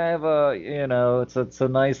are kind of it's a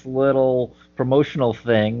nice little promotional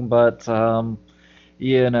thing, but I'd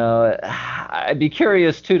be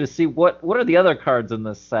curious too to see what are the other cards in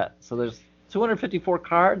this set. So there's 254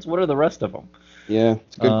 cards. What are the rest of them? Yeah,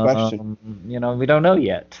 it's a good question. We don't know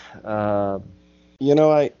yet.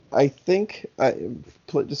 I think,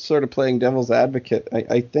 just sort of playing devil's advocate,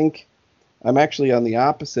 I think I'm actually on the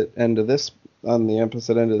opposite end of this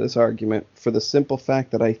argument for the simple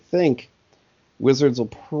fact that I think Wizards will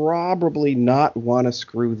probably not want to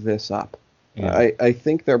screw this up. Yeah. I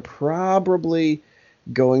think they're probably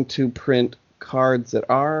going to print cards that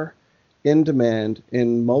are in demand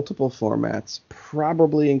in multiple formats,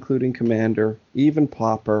 probably including Commander, even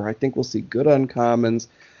Pauper. I think we'll see good uncommons.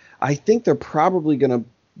 I think they're probably going to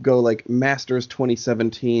go like Masters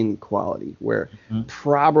 2017 quality, where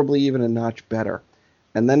probably even a notch better.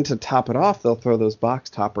 And then to top it off, they'll throw those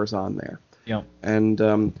box toppers on there. Yeah. And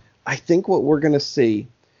I think what we're going to see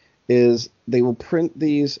is they will print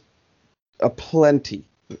these aplenty.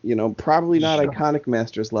 Probably not iconic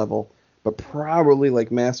Masters level, but probably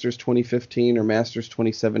like Masters 2015 or Masters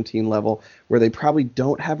 2017 level, where they probably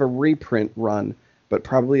don't have a reprint run, but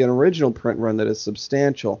probably an original print run that is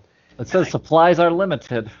substantial. It says supplies are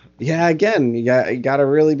limited. Yeah, again, you got to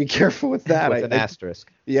really be careful with that. With an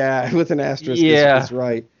asterisk. Yeah, with an asterisk is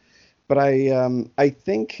right. But I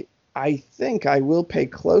think I will pay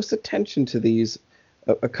close attention to these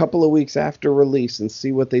a couple of weeks after release and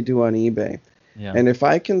see what they do on eBay. Yeah. And if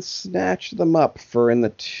I can snatch them up for if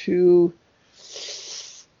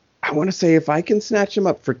I can snatch them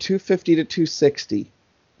up for $250 to $260,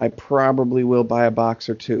 I probably will buy a box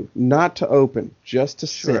or two, not to open, just to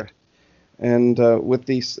sit. And with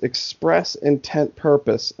the express intent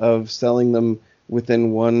purpose of selling them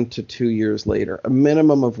within 1 to 2 years later, a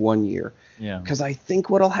minimum of 1 year. Yeah. Because I think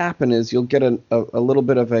what'll happen is you'll get a little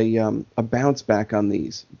bit of a bounce back on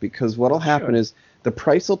these, because what'll happen is the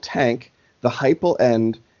price will tank, the hype will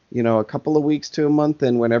end, a couple of weeks to a month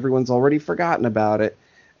in when everyone's already forgotten about it,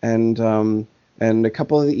 and a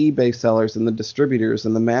couple of the eBay sellers and the distributors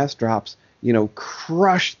and the mass drops,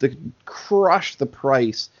 crush the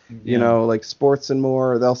price. Like Sports and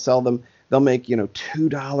More, they'll sell them. They'll make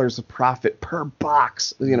 $2 of profit per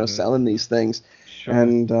box. Selling these things,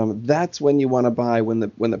 and that's when you want to buy, when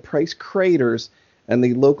the price craters, and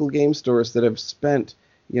the local game stores that have spent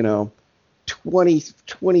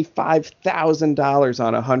 $25,000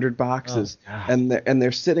 on 100 boxes, and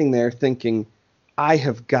they're sitting there thinking, I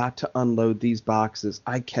have got to unload these boxes.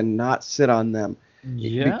 I cannot sit on them.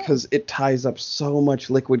 Yeah. Because it ties up so much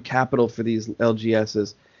liquid capital for these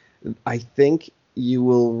LGSs. I think you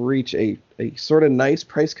will reach a sort of nice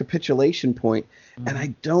price capitulation point, and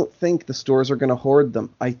I don't think the stores are going to hoard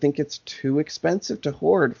them. I think it's too expensive to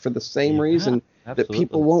hoard for the same reason that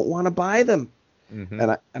people won't want to buy them. Mm-hmm.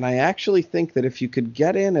 And I actually think that if you could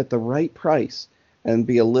get in at the right price and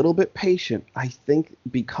be a little bit patient, I think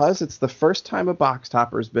because it's the first time a box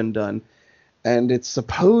topper has been done, and it's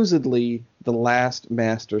supposedly the last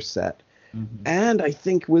master set. Mm-hmm. And I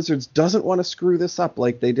think Wizards doesn't want to screw this up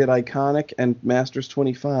like they did Iconic and Masters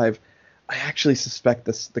 25. I actually suspect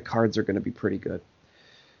the cards are going to be pretty good.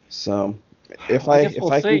 So if I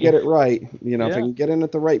can get it right, if I can get in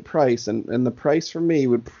at the right price, and the price for me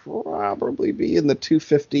would probably be in the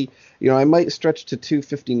 $250. I might stretch to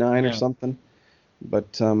 $259 or something,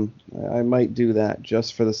 but I might do that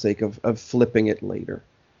just for the sake of flipping it later.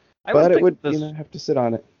 But it would have to sit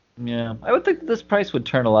on it. Yeah, I would think this price would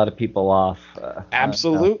turn a lot of people off.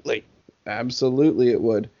 Absolutely it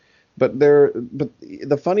would. But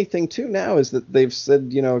the funny thing too now is that they've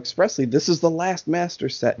said, expressly, this is the last master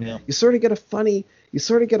set. Yeah. You sort of get a funny, it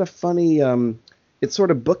sort of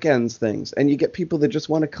bookends things, and you get people that just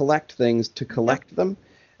want to collect things to collect them.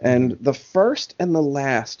 And the first and the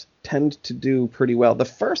last tend to do pretty well. The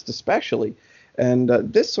first especially, And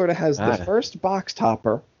this sort of has Got the it. first box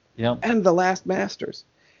topper Yep. and the last Masters.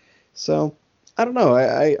 So I don't know.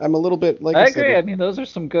 I'm a little bit, like I I agree. I said, mean, those are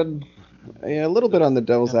some good. yeah, a little bit on the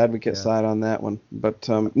devil's advocate Yeah. side on that one. But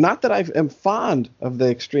not that I am fond of the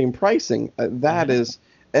extreme pricing. That is,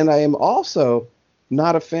 and I am also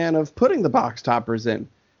not a fan of putting the box toppers in.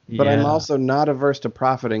 But I'm Yeah. also not averse to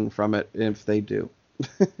profiting from it if they do.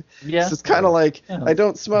 Yeah. So it's kind of like Yeah. I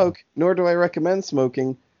don't smoke, nor do I recommend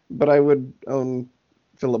smoking, but I would own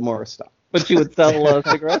Philip Morris stock. But you would sell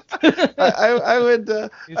cigarettes. I would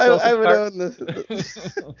You sell some I would cards? own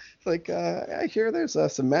the like I hear there's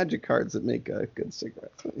some magic cards that make good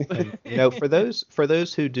cigarettes. You know, for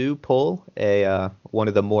those who do pull a one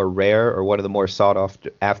of the more rare or one of the more sought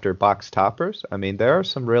after box toppers, I mean, there are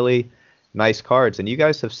some really nice cards, and you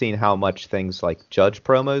guys have seen how much things like Judge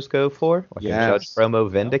promos go for, like a Judge Yes. promo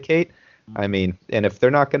Vindicate. I mean, and if they're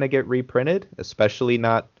not going to get reprinted, especially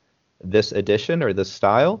not this edition or this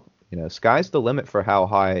style, you know, sky's the limit for how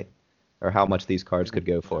high or how much these cards could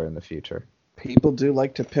go for in the future. People do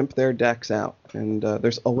like to pimp their decks out, and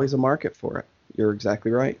there's always a market for it. You're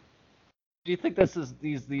exactly right. Do you think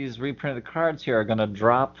these reprinted cards here are going to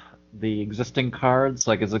drop the existing cards?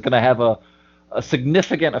 Like, is it going to have a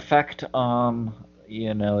significant effect on,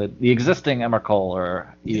 you know, the existing Emrakul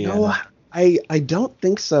or You know, I don't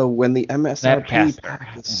think so when the MSRP Snapcaster.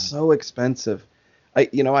 pack is so expensive.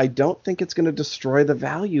 I don't think it's going to destroy the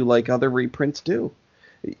value like other reprints do.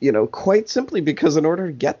 You know, quite simply because in order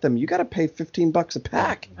to get them, you got to pay $15 a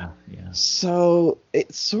pack. Yeah. So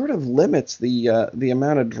it sort of limits the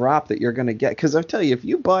amount of drop that you're going to get. Because I tell you, if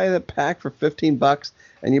you buy the pack for $15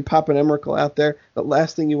 and you pop an Emrakul out there, the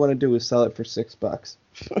last thing you want to do is sell it for $6.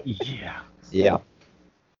 Yeah. Yeah.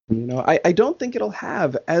 You know, I don't think it'll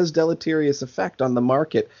have as deleterious effect on the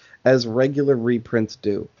market as regular reprints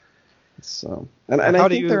do. So, and How I do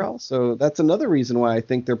think you- they're also, that's another reason why I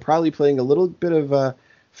think they're probably playing a little bit of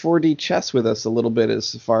 4D chess with us a little bit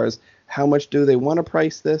as far as how much do they want to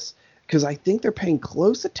price this, because I think they're paying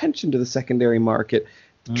close attention to the secondary market,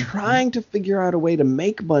 trying to figure out a way to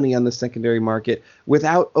make money on the secondary market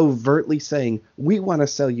without overtly saying, we want to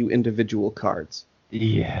sell you individual cards.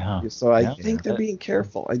 Yeah. So I Yeah. think they're being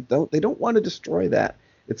careful. They don't want to destroy that.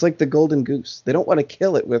 It's like the golden goose. They don't want to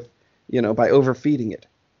kill it with, by overfeeding it.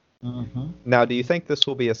 Mm-hmm. Now, do you think this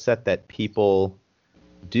will be a set that people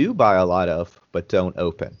do buy a lot of but don't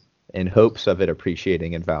open in hopes of it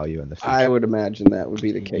appreciating in value in the future? I would imagine that would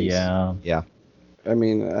be the case. Yeah. Yeah. I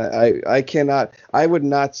mean, I would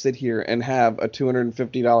not sit here and have a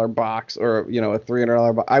 $250 box or, a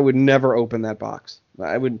 $300 box. I would never open that box.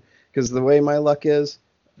 I would, because the way my luck is,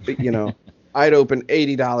 I'd open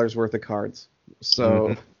 $80 worth of cards.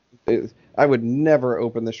 So I would never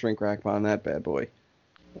open the shrink wrap on that bad boy.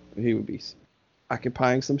 He would be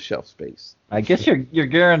occupying some shelf space. I guess you're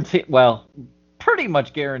guaranteed. Well, pretty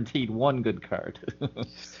much guaranteed one good card.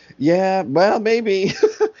 Yeah, well, maybe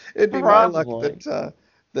it'd be my luck Probably.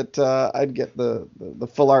 that I'd get the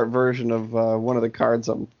full art version of one of the cards.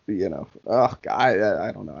 Oh, God,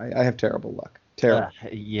 I don't know. I have terrible luck. Terrible.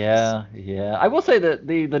 Yeah. I will say that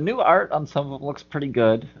the new art on some of them looks pretty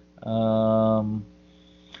good.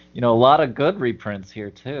 A lot of good reprints here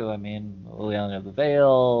too. I mean, Liliana of the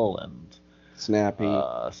Veil and Snappy,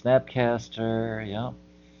 Snapcaster. Yeah.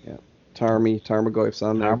 Tarmogoyf's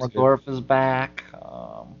on there. too. Armagorth is back.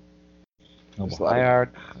 There's a lot of-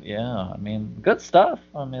 Hierarch. Yeah. I mean, good stuff.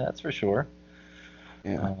 I mean, that's for sure.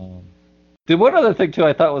 Yeah. One other thing too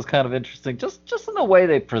I thought was kind of interesting, just in the way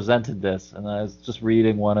they presented this, and I was just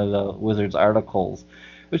reading one of the Wizards articles,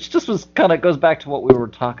 which just was kind of goes back to what we were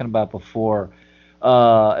talking about before,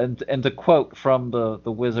 and to quote from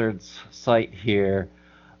the Wizards site here,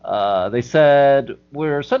 they said,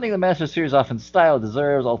 "We're sending the Masters series off in style it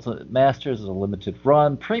deserves. Ultimate Masters is a limited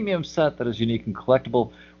run premium set that is unique and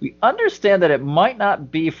collectible. We understand that it might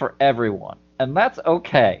not be for everyone. And that's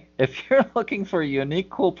okay. If you're looking for a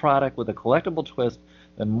unique, cool product with a collectible twist,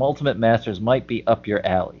 then Ultimate Masters might be up your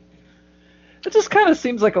alley." It just kind of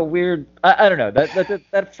seems like a weird. I don't know.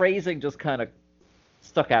 That phrasing just kind of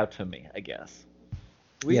stuck out to me, I guess.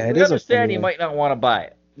 We Yeah, it is a understand funny you way. might not want to buy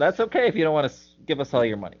it. That's okay if you don't want to give us all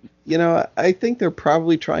your money. I think they're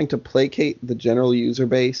probably trying to placate the general user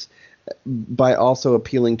base by also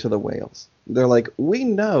appealing to the whales. They're like, we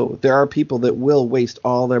know there are people that will waste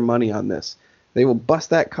all their money on this. They will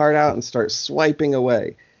bust that card out and start swiping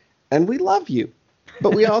away. And we love you.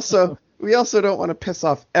 But we also don't want to piss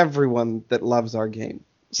off everyone that loves our game.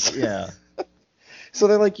 Yeah. So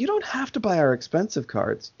they're like, you don't have to buy our expensive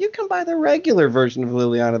cards. You can buy the regular version of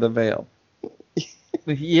Liliana the Veil.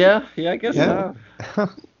 Yeah, I guess Yeah. so.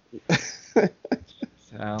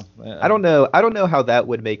 Well, I don't know. I don't know how that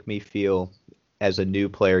would make me feel as a new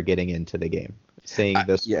player getting into the game, seeing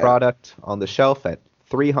this Yeah. product on the shelf at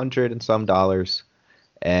 $300 and some,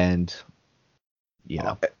 and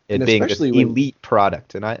it And being this especially when- elite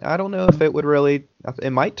product. And I don't know if it would really.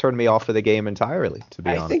 It might turn me off of the game entirely, to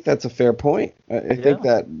be I honest. think that's a fair point. I think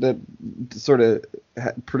that sort of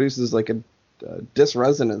produces like a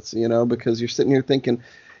disresonance, because you're sitting here thinking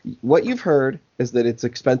what you've heard is that it's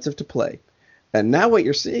expensive to play. And now what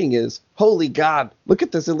you're seeing is, holy God, look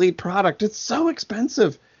at this elite product. It's so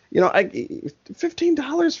expensive.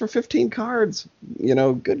 $15 for 15 cards,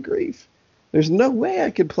 good grief. There's no way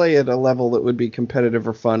I could play at a level that would be competitive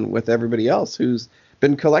or fun with everybody else who's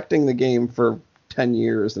been collecting the game for 10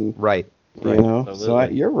 years. And Right. So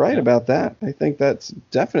you're right about that. I think that's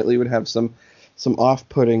definitely would have some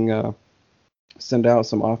off-putting, send out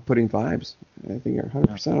some off-putting vibes. I think you're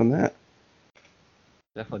 100% on that.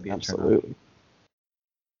 Definitely be a turn on. Absolutely.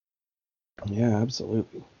 Yeah,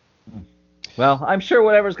 absolutely. Well, I'm sure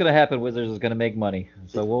whatever's going to happen, Wizards is going to make money.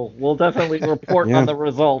 So we'll definitely report Yeah. on the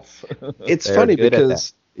results. It's They're funny good at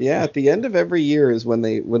because at the end of every year is when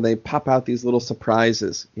they pop out these little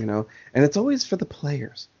surprises, and it's always for the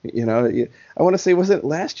players. I want to say, was it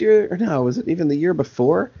last year or no? Was it even the year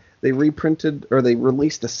before? They reprinted or they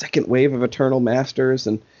released the second wave of Eternal Masters,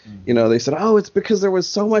 and they said, oh, it's because there was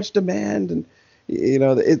so much demand, and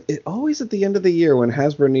it always at the end of the year when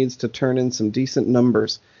Hasbro needs to turn in some decent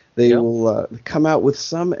numbers, they will come out with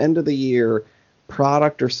some end of the year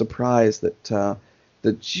product or surprise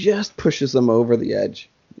that just pushes them over the edge.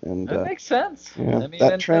 And That makes sense. yeah, I mean,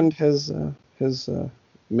 that trend has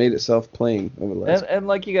made itself plain over the last. And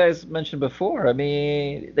like you guys mentioned before, I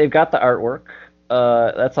mean, they've got the artwork.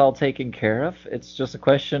 That's all taken care of. It's just a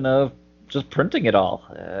question of just printing it all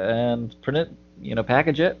and print it,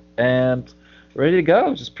 package it, and ready to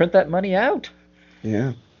go. Just print that money out.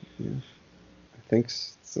 Yeah. I think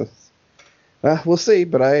so. We'll see,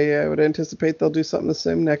 but I would anticipate they'll do something the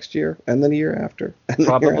same next year and then the year after. And the year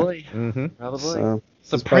Probably. Mm-hmm. Probably. So,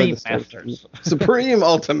 Supreme it's probably the Masters. start. Supreme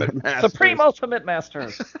Ultimate Masters. Supreme Ultimate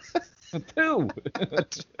Masters. 2.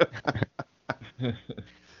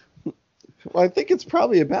 Well, I think it's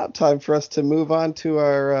probably about time for us to move on to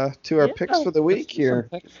our picks for the week here.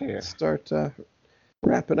 Start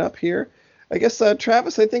wrapping up here. I guess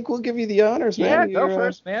Travis, I think we'll give you the honors, man. Yeah, go You're,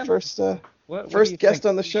 first, man. First What do first you guest think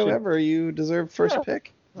on the we show should- ever. You deserve first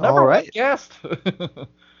pick. Number All right. one guest.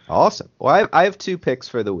 Awesome. Well, I have 2 picks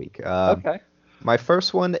for the week. Okay. My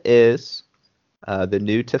first one is the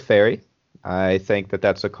new Teferi. I think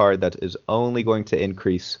that's a card that is only going to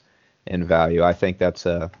increase in value. I think that's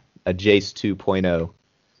a Jace 2.0,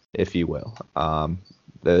 if you will.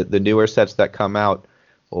 The newer sets that come out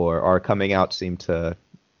or are coming out seem to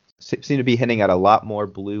be hinting at a lot more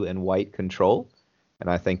blue and white control, and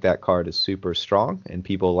I think that card is super strong and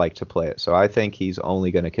people like to play it. So I think he's only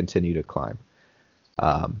going to continue to climb.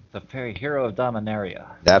 The Fairy Hero of Dominaria.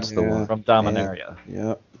 That's the one. From Dominaria.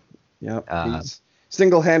 Yep. He's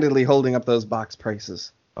single-handedly holding up those box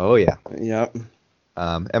prices. Oh yeah. Yep.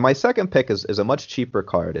 And my second pick is a much cheaper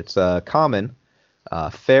card. It's a common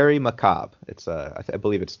Fairy Macabre. It's I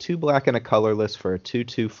believe it's 2 black and a colorless for a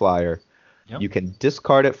 2/2 flyer. Yep. You can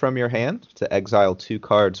discard it from your hand to exile 2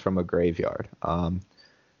 cards from a graveyard. And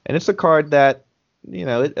it's a card that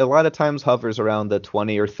it a lot of times hovers around the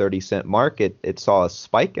 20 or 30 cent mark. It saw a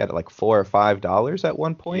spike at like $4 or $5 at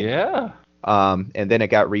one point. Yeah. And then it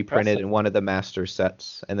got reprinted Impressive. in one of the master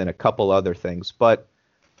sets, and then a couple other things. But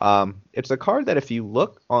it's a card that if you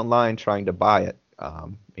look online trying to buy it,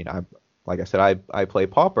 like I said, I play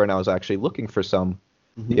Pauper, and I was actually looking for some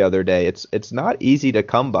the other day. It's not easy to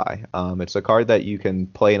come by. It's a card that you can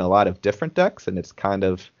play in a lot of different decks, and it's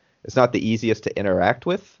not the easiest to interact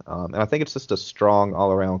with. And I think it's just a strong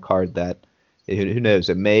all-around card that, who knows,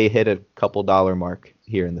 it may hit a couple dollar mark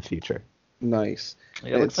here in the future. Nice.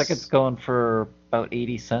 It looks like it's going for about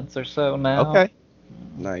 80 cents or so now. Okay.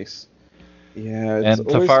 Nice. Yeah, it's And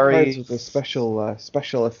always Teferi- cards with the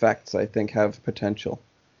special effects, I think, have potential.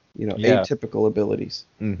 Atypical abilities.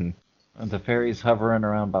 Mm-hmm. And the Fairy's hovering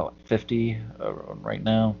around about 50 right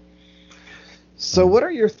now. So what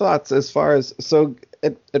are your thoughts as far as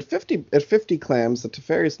at 50 clams, the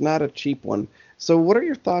Teferi's not a cheap one. So what are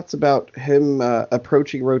your thoughts about him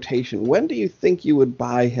approaching rotation? When do you think you would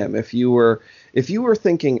buy him if you were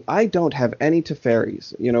thinking, I don't have any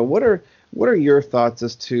Teferis? What are your thoughts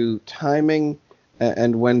as to timing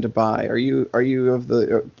and when to buy? Are you of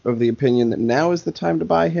the opinion that now is the time to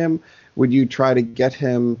buy him? Would you try to get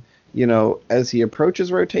him, as he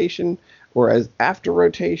approaches rotation, or as after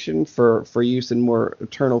rotation for use in more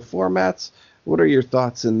eternal formats? What are your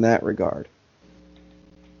thoughts in that regard?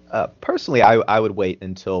 Personally, I would wait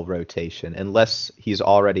until rotation unless he's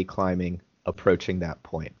already climbing, approaching that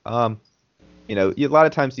point. A lot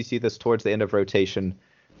of times you see this towards the end of rotation.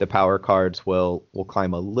 The power cards will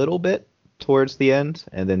climb a little bit towards the end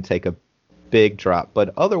and then take a big drop.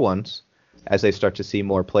 But other ones, as they start to see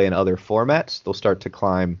more play in other formats, they'll start to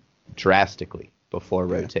climb drastically before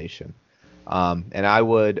rotation. And I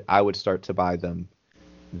would start to buy them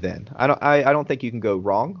then. I don't think you can go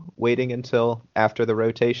wrong waiting until after the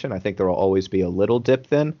rotation. I think there will always be a little dip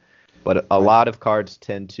then, but a lot of cards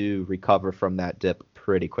tend to recover from that dip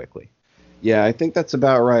pretty quickly. Yeah, I think that's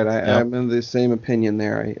about right. I'm in the same opinion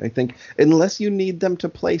there. I think unless you need them to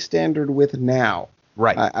play standard with now,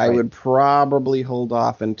 right, I would probably hold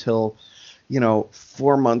off until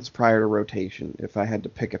 4 months prior to rotation if I had to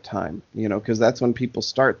pick a time, because that's when people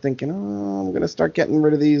start thinking, oh, I'm going to start getting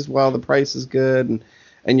rid of these while the price is good.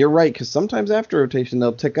 And you're right, because sometimes after rotation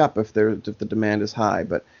they'll tick up if the demand is high,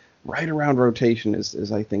 but right around rotation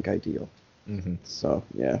is I think ideal. Mm-hmm. So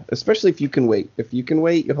yeah, especially if you can wait. If you can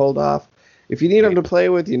wait, you hold off. If you need them to play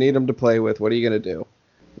with, you need them to play with. What are you going to do?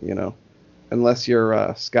 Unless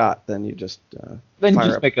you're Scott, then you just then you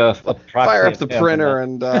just make a fire up the printer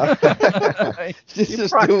and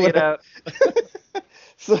just do it out.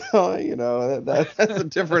 So that's a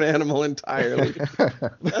different animal entirely.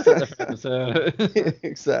 That's a different episode.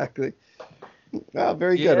 Exactly. Wow,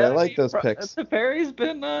 very good. I like those picks. Teferi's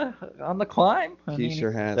been on the climb. He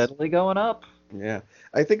sure has. Steadily going up. Yeah,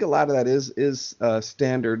 I think a lot of that is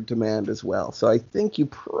standard demand as well. So I think you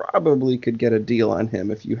probably could get a deal on him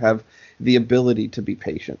if you have the ability to be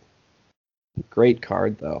patient. Great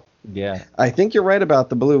card, though. Yeah. I think you're right about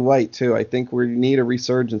the blue-white, too. I think we need a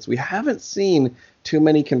resurgence. We haven't seen too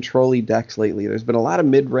many control-y decks lately. There's been a lot of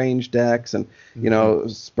mid-range decks and,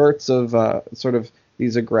 spurts of sort of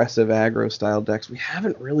these aggressive aggro-style decks. We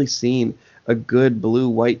haven't really seen a good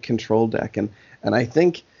blue-white control deck. And I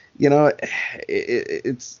think...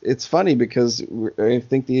 it's funny because I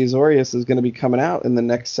think the Azorius is going to be coming out in the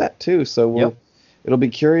next set too. So it'll be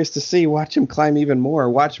curious to see. Watch him climb even more.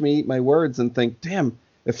 Watch me eat my words and think, damn,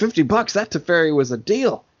 at $50 that Teferi was a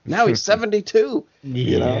deal. Now he's 72.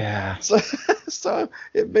 Yeah. So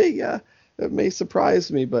it may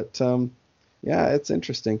surprise me, but it's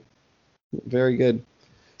interesting. Very good.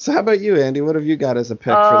 So how about you, Andy? What have you got as a pick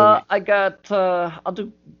for the week? I got, I'll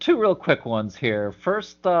do two real quick ones here.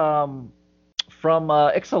 First, from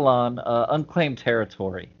Ixalan, Unclaimed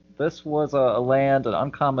Territory. This was a land, an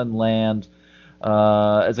uncommon land.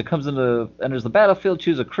 As it enters the battlefield,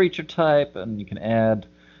 choose a creature type, and you can add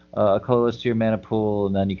a colorless to your mana pool,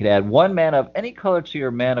 and then you can add 1 mana of any color to your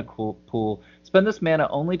mana pool. Spend this mana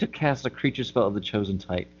only to cast a creature spell of the chosen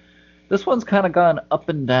type. This one's kind of gone up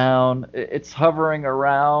and down. It's hovering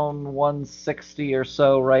around 160 or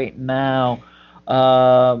so right now.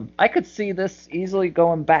 I could see this easily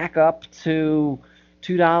going back up to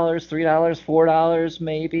 $2, $3, $4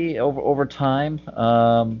 maybe over time.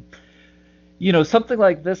 Something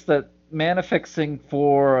like this, that mana fixing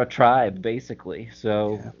for a tribe, basically.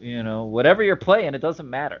 So, whatever you're playing, it doesn't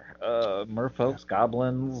matter. Merfolks,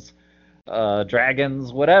 goblins,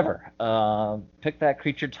 dragons, whatever. Pick that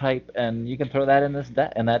creature type, and you can throw that in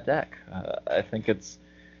that deck. I think it's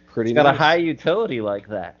got a high utility like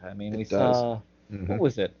that. I mean, we saw what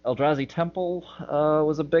was it? Eldrazi Temple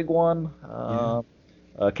was a big one.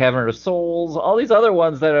 Cavern of Souls. All these other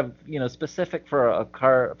ones that have specific for a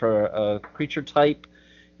creature type.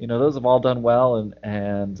 Those have all done well,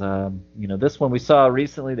 and this one we saw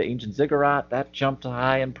recently, the Ancient Ziggurat, that jumped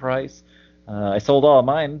high in price. I sold all of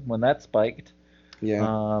mine when that spiked.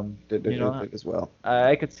 Yeah, did as well.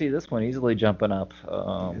 I could see this one easily jumping up.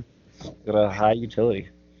 Got a high utility.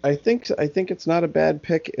 I think it's not a bad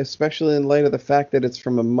pick, especially in light of the fact that it's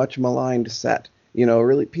from a much maligned set.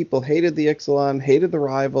 Really, people hated the Ixalan, hated the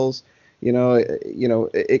Rivals. It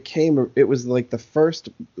was like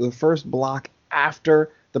the first block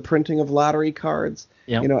after the printing of lottery cards.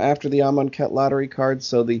 Yep. After the Amonkhet lottery cards.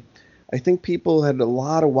 So I think people had a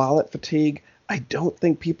lot of wallet fatigue. I don't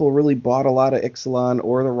think people really bought a lot of Ixalan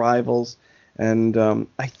or the Rivals. And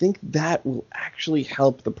I think that will actually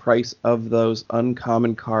help the price of those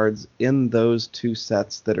uncommon cards in those two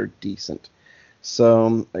sets that are decent.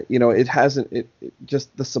 So,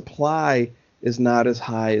 just the supply is not as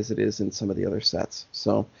high as it is in some of the other sets.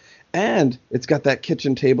 So, and it's got that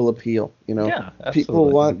kitchen table appeal. Yeah, people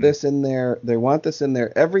want this in there. They want this in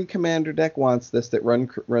there. Every commander deck wants this that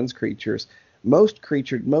runs creatures. Most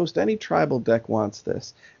any tribal deck wants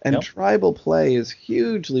this. And tribal play is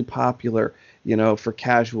hugely popular for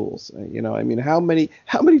casuals. I mean, how many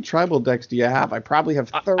tribal decks do you have? I probably have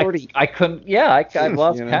 30. I couldn't. Yeah, I've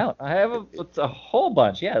lost You know? count. I have a whole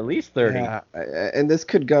bunch. Yeah, at least 30. Yeah, and this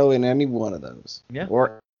could go in any one of those. Yeah.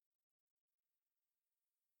 Or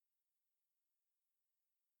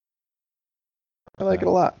I like it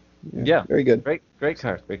a lot. Yeah. Very good. Great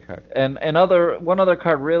card. And one other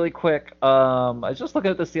card really quick. I was just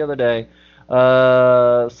looking at this the other day.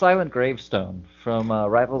 Silent Gravestone from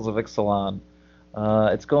Rivals of Ixalan.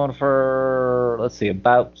 It's going for, let's see,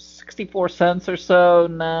 about 64 cents or so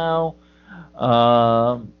now.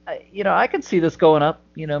 I could see this going up,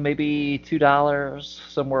 maybe $2,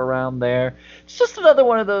 somewhere around there. It's just another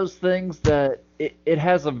one of those things that it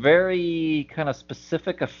has a very kind of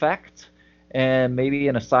specific effect, and maybe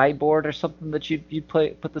in a sideboard or something that you'd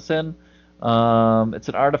put this in. It's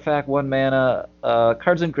an artifact, 1 mana.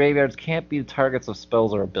 Cards in graveyards can't be the targets of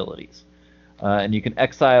spells or abilities. And you can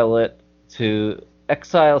exile it to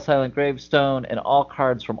exile Silent Gravestone, and all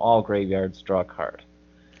cards from all graveyards draw a card.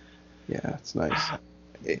 Yeah, it's nice.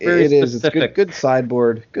 It Very is. It's good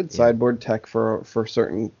sideboard. Good sideboard tech for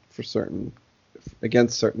certain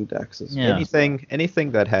against certain decks. Yeah.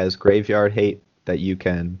 Anything that has graveyard hate that you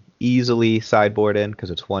can easily sideboard in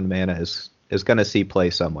because it's 1 mana is going to see play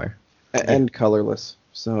somewhere. And colorless.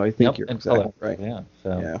 So I think you're exactly right. Yeah.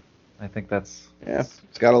 So yeah. I think that's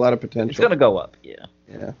it's got a lot of potential. It's going to go up. Yeah.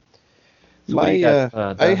 Yeah. So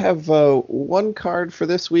I have one card for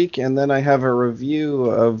this week, and then I have a review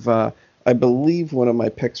of I believe one of my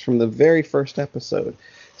picks from the very first episode.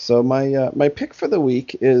 So my pick for the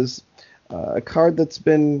week is a card that's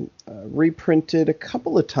been reprinted a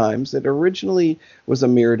couple of times. It originally was a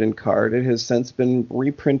Mirrodin card. It has since been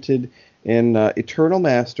reprinted in Eternal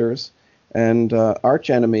Masters and Arch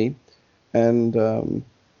Enemy, and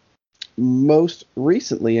most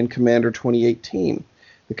recently in Commander 2018.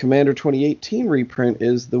 The Commander 2018 reprint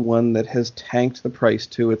is the one that has tanked the price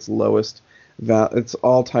to its lowest, its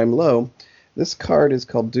all-time low. This card is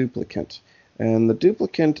called Duplicant, and the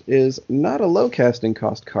Duplicant is not a low casting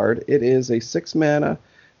cost card. It is a 6-mana,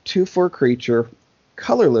 2/4 creature,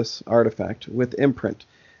 colorless artifact with imprint.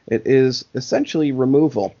 It is essentially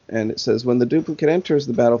removal, and it says when the Duplicant enters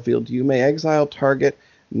the battlefield, you may exile target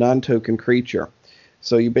non-token creature.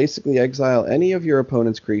 So you basically exile any of your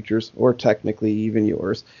opponent's creatures, or technically even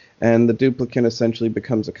yours, and the Duplicant essentially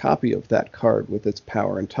becomes a copy of that card with its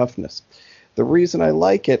power and toughness. The reason I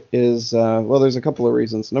like it is, there's a couple of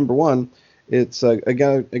reasons. Number one, it's a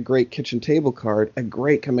great kitchen table card, a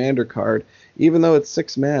great commander card. Even though it's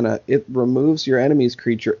 6 mana, it removes your enemy's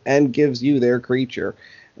creature and gives you their creature,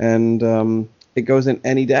 and it goes in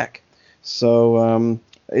any deck. So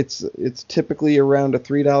it's typically around a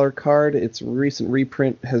 $3 card. Its recent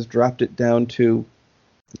reprint has dropped it down to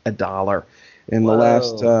 $1 in the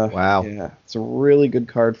last. Wow. Yeah, it's a really good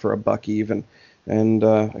card for $1 even. And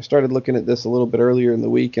I started looking at this a little bit earlier in the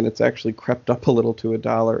week, and it's actually crept up a little to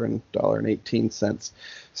 $1 and $1.18.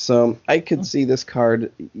 So I could see this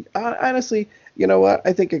card. Honestly, you know what?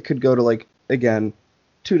 I think it could go to $2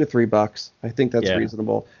 to $3. I think that's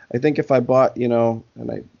reasonable. I think if I bought, and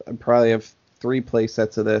I probably have 3 play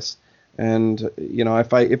sets of this, and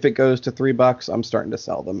if it goes to $3, I'm starting to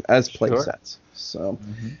sell them as play sets. So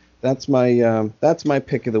that's my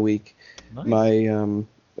pick of the week. Nice.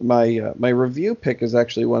 My review pick is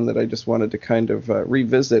actually one that I just wanted to kind of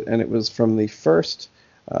revisit, and it was from the first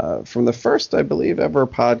I believe ever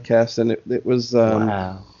podcast, and it was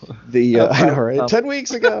wow. I know, right? 10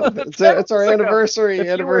 weeks ago. It's our anniversary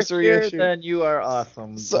if you were here, issue. Then you are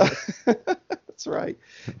awesome. So, that's right.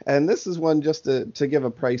 And this is one just to give a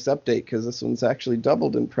price update, because this one's actually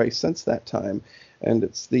doubled in price since that time. And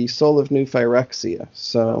it's the Soul of New Phyrexia.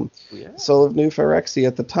 So, Soul of New Phyrexia,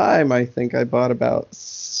 at the time, I think I bought about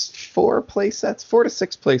 4 to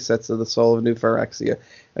 6 play sets of the Soul of New Phyrexia.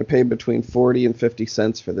 I paid between 40 and 50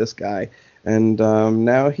 cents for this guy. And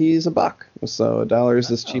now he's $1. So $1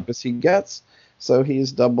 is as cheap as he gets. So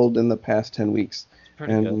he's doubled in the past 10 weeks.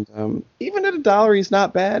 And even at $1, he's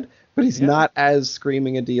not bad, but he's not as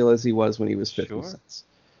screaming a deal as he was when he was 50 cents.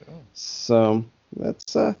 Sure. So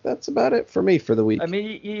that's about it for me for the week. I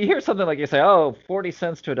mean, you hear something like, you say, 40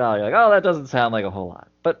 cents to $1. You're like, that doesn't sound like a whole lot.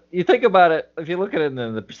 But you think about it, if you look at it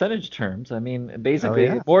in the percentage terms, I mean,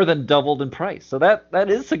 basically more than doubled in price. So that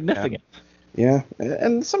is significant. Yeah,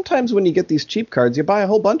 and sometimes when you get these cheap cards, you buy a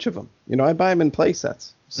whole bunch of them. I buy them in play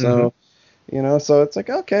sets. So, so it's like,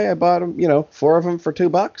 okay, I bought them, 4 of them for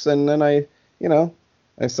 $2, and then I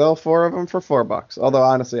sell 4 of them for $4. Although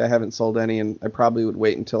honestly, I haven't sold any, and I probably would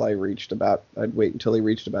wait until he reached about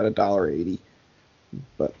 $1.80.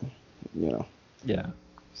 But, Yeah.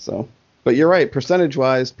 So But you're right.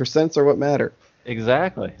 Percentage-wise, percents are what matter.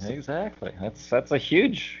 Exactly. That's a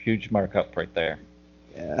huge markup right there.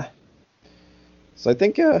 Yeah. So I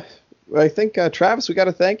think Travis, we got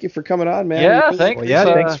to thank you for coming on, man. Yeah, We thanks. Well, yeah,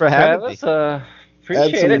 thanks for having Travis, me. add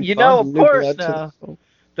appreciate some it. You know, of new course, blood to the now fold.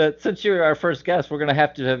 that since you're our first guest, we're gonna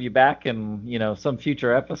have to have you back in, some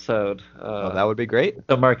future episode Oh, that would be great.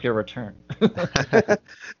 to mark your return.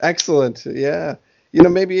 Excellent. Yeah.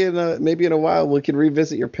 Maybe in a while we can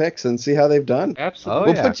revisit your picks and see how they've done.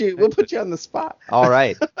 Absolutely. Oh, We'll yeah. we'll put you on the spot. All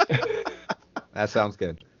right. That sounds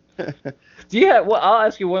good. Do you have? Well, I'll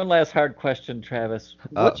ask you one last hard question, Travis.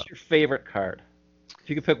 What's Uh-oh. your favorite card? If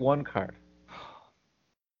you could pick one card.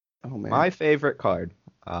 Oh man. My favorite card.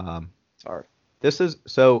 Sorry. This is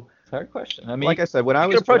so. It's a hard question. I mean, Like I said, when I you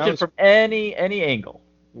was can approach it from any angle.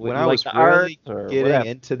 when Would I you like was the art really or getting whatever?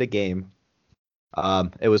 into the game,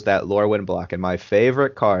 it was that Lorwyn block, and my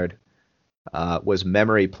favorite card was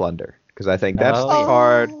Memory Plunder, because I think that's the Oh.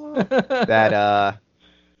 card Oh. that on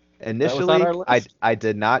initially our list. I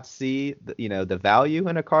did not see the value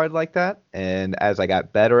in a card like that, and as I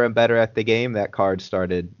got better and better at the game, that card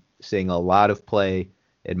started seeing a lot of play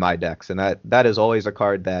in my decks, and that is always a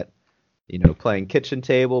card that playing kitchen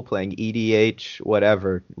table, playing EDH,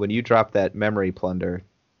 whatever, when you drop that Memory Plunder,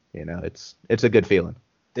 it's a good feeling.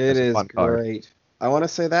 It That's a is fun card. great. I want to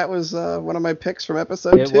say that was one of my picks from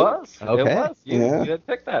episode It 2. was. It Okay. was. You Yeah. did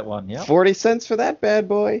pick that one. Yeah. 40 cents for that bad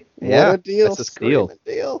boy. Yeah, What a deal. that's a steal. Screaming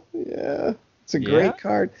deal. Yeah. It's a Yeah. great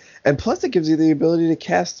card. And plus it gives you the ability to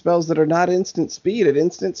cast spells that are not instant speed at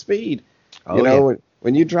instant speed. Oh, yeah.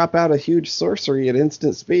 When you drop out a huge sorcery at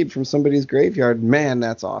instant speed from somebody's graveyard, man,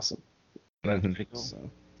 that's awesome. That's pretty cool. So,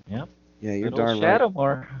 Yep. yeah, you're Good old darn right.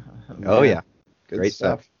 Shadowmoor. Oh yeah. Good Great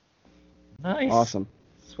stuff. Nice. Awesome.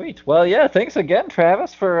 Sweet. Well, yeah. Thanks again,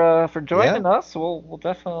 Travis, for joining us. We'll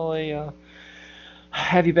definitely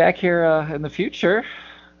have you back here in the future.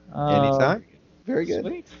 Anytime. Very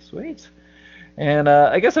good. Sweet. And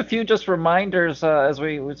I guess a few just reminders as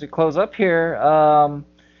we close up here.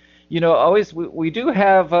 Always we do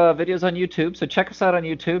have videos on YouTube, so check us out on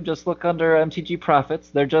YouTube. Just look under MTG Profits.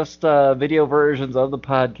 They're just video versions of the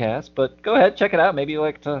podcast, but go ahead, check it out. Maybe you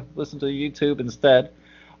like to listen to YouTube instead.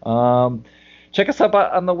 Check us out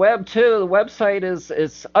on the web too. The website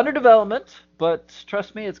is under development, but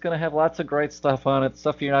trust me, it's going to have lots of great stuff on it,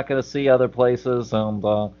 stuff you're not going to see other places, and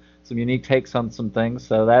some unique takes on some things.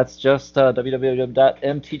 So that's just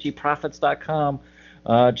www.mtgprofits.com.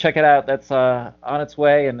 Check it out. That's on its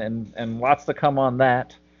way, and lots to come on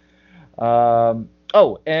that. And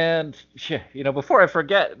before I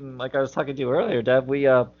forget, and like I was talking to you earlier, Dev, we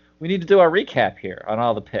need to do our recap here on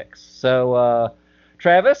all the picks. So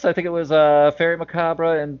Travis, I think it was Fairy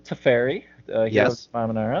Macabre and Teferi, Yes.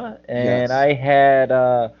 Mamonera, and Yes. I had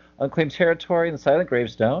Unclaimed Territory and the Silent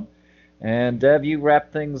Gravestone. And Dev, you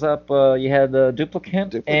wrapped things up. You had the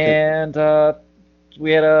Duplicant. And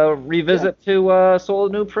we had a revisit to Soul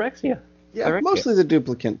of New Phyrexia. Yeah, Phyrexia. mostly the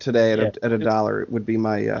duplicant today at Yeah. a $1 would be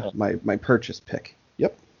my my purchase pick.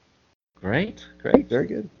 Yep. Great. Very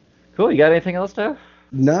good. Cool. You got anything else, Dev?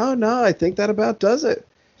 No, I think that about does it.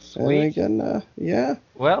 Sweet. And again, yeah.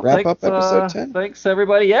 Well, Wrap thanks, up episode 10. Thanks,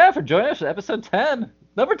 everybody, for joining us for episode 10.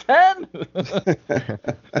 Number 10.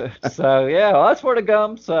 So, lots more to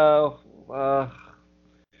come. So,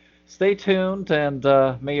 stay tuned, and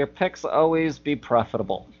may your picks always be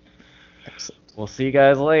profitable. Excellent. We'll see you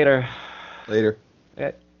guys later. Later.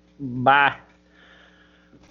 Okay. Bye.